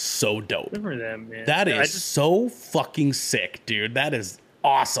is so dope. Good for them, man. That is so fucking sick, dude. That is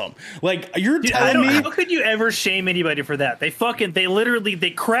awesome. Like you're telling me, how could you ever shame anybody for that? They literally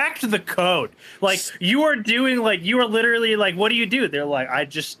cracked the code. Like you are literally like, what do you do? They're like, I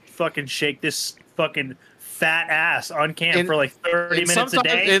just fucking shake this fucking fat ass on cam for like 30 minutes a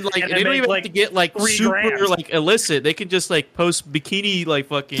day. And like, they don't even have to get like super like illicit. They can just like post bikini like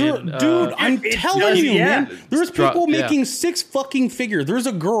fucking. Dude, I'm telling you, man. There's people making six fucking figure. There's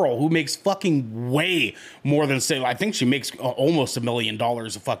a girl who makes fucking way more than I think she makes almost $1 million a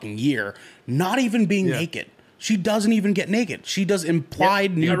fucking year. Not even being naked. She doesn't even get naked. She does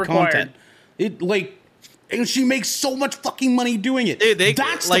implied nude content. And she makes so much fucking money doing it. Dude,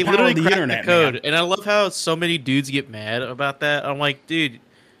 that's like the power of the internet, code. Man. And I love how so many dudes get mad about that. I'm like, dude,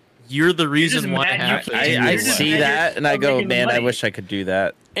 you're the reason why I see that and I go, man, I wish I could do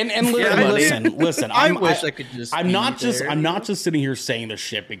that. And listen. I wish I could just. I'm not just sitting here saying this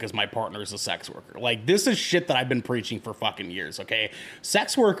shit because my partner is a sex worker. Like this is shit that I've been preaching for fucking years. Okay,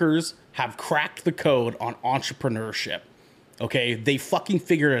 sex workers have cracked the code on entrepreneurship. Okay, they fucking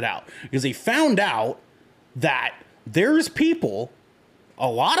figured it out because they found out that there's people, a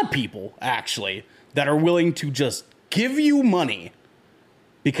lot of people actually, that are willing to just give you money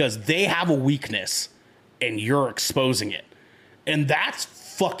because they have a weakness and you're exposing it. And that's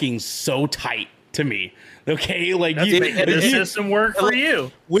fucking so tight to me. Okay, like the system work for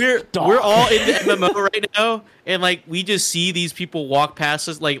you. We're all in the MMO right now, and like we just see these people walk past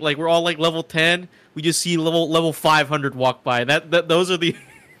us. Like we're all like level 10. We just see level 500 walk by. Those are the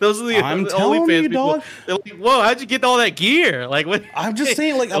I'm telling you, dog. They're like, whoa, how'd you get all that gear? Like, what? I'm just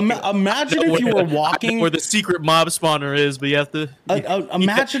saying, like, imagine if you were walking where the secret mob spawner is, but you have to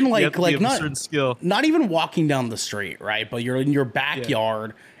imagine like not certain skill. Not even walking down the street, right? But you're in your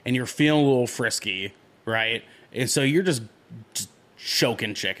backyard and you're feeling a little frisky, right? And so you're just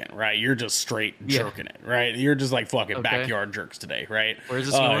choking chicken, right? You're just straight jerking it, right? You're just like fucking backyard jerks today, right? Where's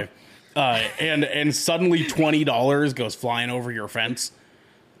this going? And suddenly $20 goes flying over your fence.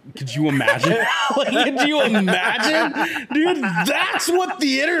 Could you imagine? Could you imagine? Dude, that's what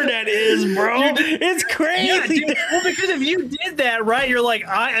the internet is, bro. It's crazy. Yeah, dude. Well, because if you did that, right, you're like,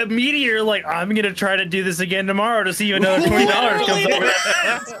 I'm going to try to do this again tomorrow to see you another $20 comes over.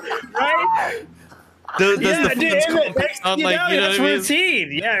 Right? That's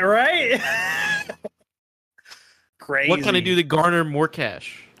routine. Yeah, right? Crazy. What can I do to garner more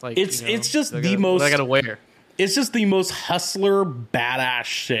cash? Like, it's just the most. I got to wear. It's just the most hustler badass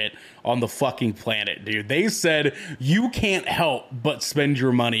shit on the fucking planet, dude. They said you can't help but spend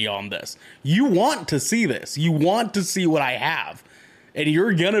your money on this. You want to see this. You want to see what I have. And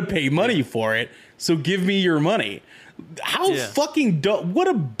you're going to pay money for it. So give me your money. How fucking dumb. What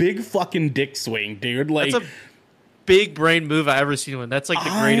a big fucking dick swing, dude. Like, that's a big brain move I've ever seen. That's like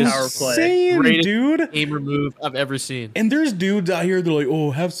the greatest power play, greatest gamer move I've ever seen. And there's dudes out here they're like,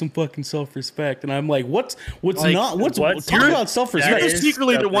 oh, have some fucking self-respect, and I'm like, talk about self-respect. You're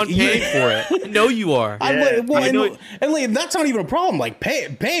secretly the one paying for it. I know you are. And that's not even a problem. Like,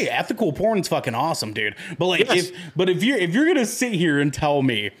 pay ethical porn's fucking awesome, dude. But like, if you're gonna sit here and tell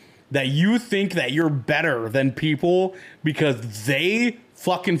me that you think that you're better than people because they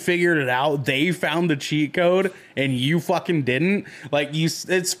fucking figured it out, they found the cheat code and you fucking didn't,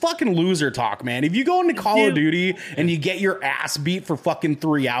 it's fucking loser talk, man. If you go into Call of Duty and you get your ass beat for fucking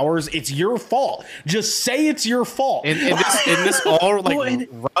 3 hours, it's your fault. Just say it's your fault. And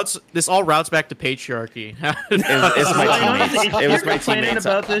this all routes back to patriarchy. It's my teammates. It was my teammates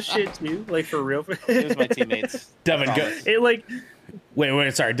about this shit too, like for real. It was my teammates. Devin, go.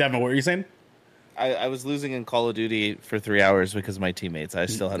 Wait, sorry, Devin, what were you saying? I was losing in Call of Duty for 3 hours because of my teammates. I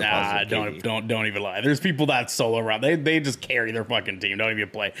still had a positive don't even lie. There's people that solo around. They just carry their fucking team. Don't even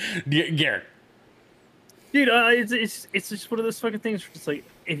play. Garrett. Dude, it's just one of those fucking things where it's like,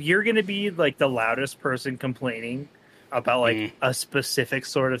 if you're gonna be like the loudest person complaining about like a specific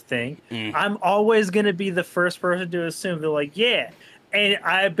sort of thing, I'm always gonna be the first person to assume they're like, yeah, And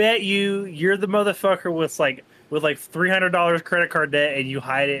I bet you're the motherfucker with $300 credit card debt, and you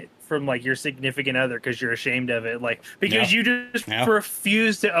hide it from like your significant other because you're ashamed of it, like because you just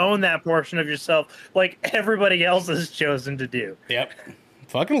refuse to own that portion of yourself, like everybody else has chosen to do. Yep,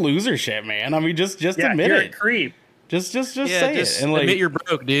 fucking loser shit, man. I mean, just admit you're it. A creep. Just say it and like admit you're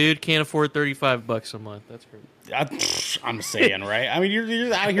broke, dude. Can't afford $35 a month. That's crazy. I'm saying, right? I mean,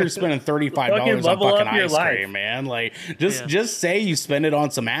 you're out here spending $35 on fucking ice cream, man. Like, just say you spend it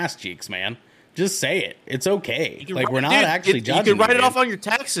on some ass cheeks, man. Just say it. It's okay. Like, we're not actually judging. You can write it off on your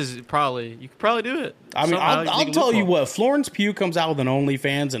taxes. Probably you could probably do it. I mean, I'll tell you what. Florence Pugh comes out with an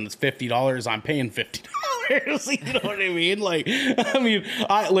OnlyFans and it's $50. I'm paying $50. You know what I mean? Like,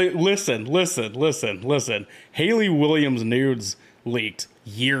 listen. Haley Williams nudes leaked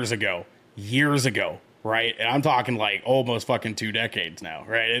years ago. Right, and I'm talking like almost fucking 2 decades now,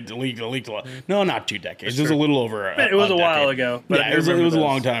 right? It leaked a lot. No, not 2 decades. It was a little over. It was a while ago. But yeah, it was a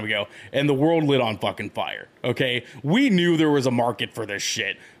long time ago, and the world lit on fucking fire. Okay, we knew there was a market for this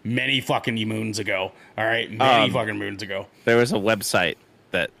shit many fucking moons ago. All right, many fucking moons ago. There was a website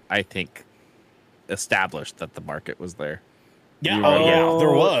that I think established that the market was there. Yeah,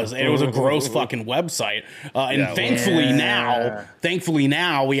 there was. And it was a gross fucking website. Thankfully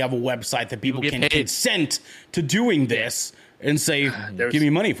now we have a website that people can consent to doing this and say, give me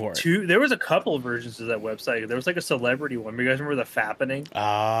money for it. There was a couple of versions of that website. There was like a celebrity one. You guys remember the fappening?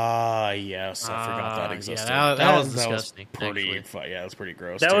 Yes. I forgot that existed. Yeah, that was disgusting. That's pretty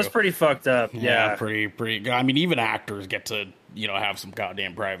gross. That was pretty fucked up. Yeah. Pretty. I mean, even actors get to have some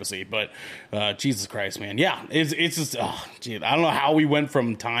goddamn privacy, but Jesus Christ, man, it's just I don't know how we went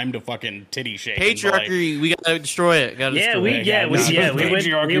from time to fucking titty shaking. Patriarchy, we gotta destroy it.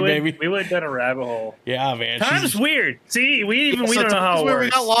 We went down a rabbit hole. Yeah, man. Time's weird. See, we don't know how it works.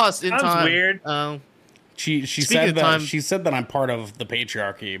 We got lost in time. Time's weird. She said that she said that I'm part of the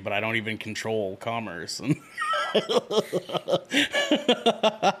patriarchy, but I don't even control commerce.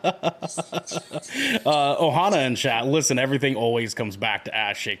 Ohana in chat, listen, everything always comes back to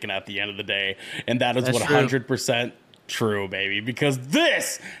ass shaking at the end of the day, and that is 100% true, baby, because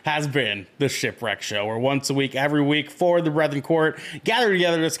this has been the Shipwreck Show, where once a week, every week, for the Brethren Court, gather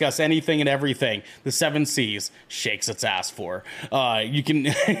together to discuss anything and everything the Seven Seas shakes its ass for. You can,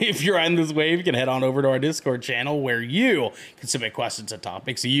 if you're on this wave, you can head on over to our Discord channel, where you can submit questions and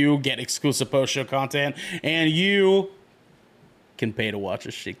topics, you get exclusive post-show content, and you can pay to watch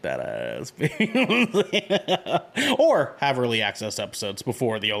us shake that ass. Or have early access episodes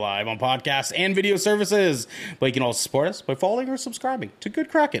before the live on podcasts and video services. But you can also support us by following or subscribing to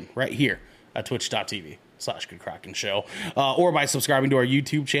Good Kraken right here at twitch.tv/Good Kraken Show. Or by subscribing to our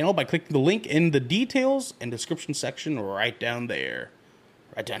YouTube channel by clicking the link in the details and description section right down there.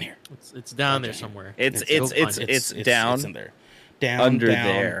 Right down here. It's down there somewhere. It's down. It's in there. Down, under down,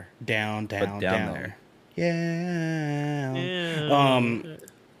 there. Down down there. Yeah. In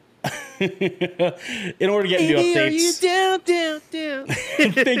order to get new updates. Are you down?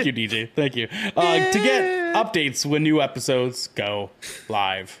 Thank you, DJ. Thank you. To get updates when new episodes go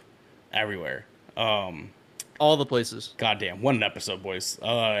live everywhere. All the places. Goddamn. What an episode, boys.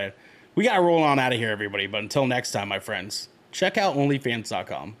 We got to roll on out of here, everybody. But until next time, my friends, check out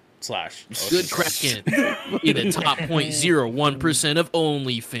onlyfans.com. Good Kraken. Be the top 0.01% of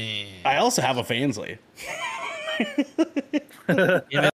OnlyFans. I also have a Fansly.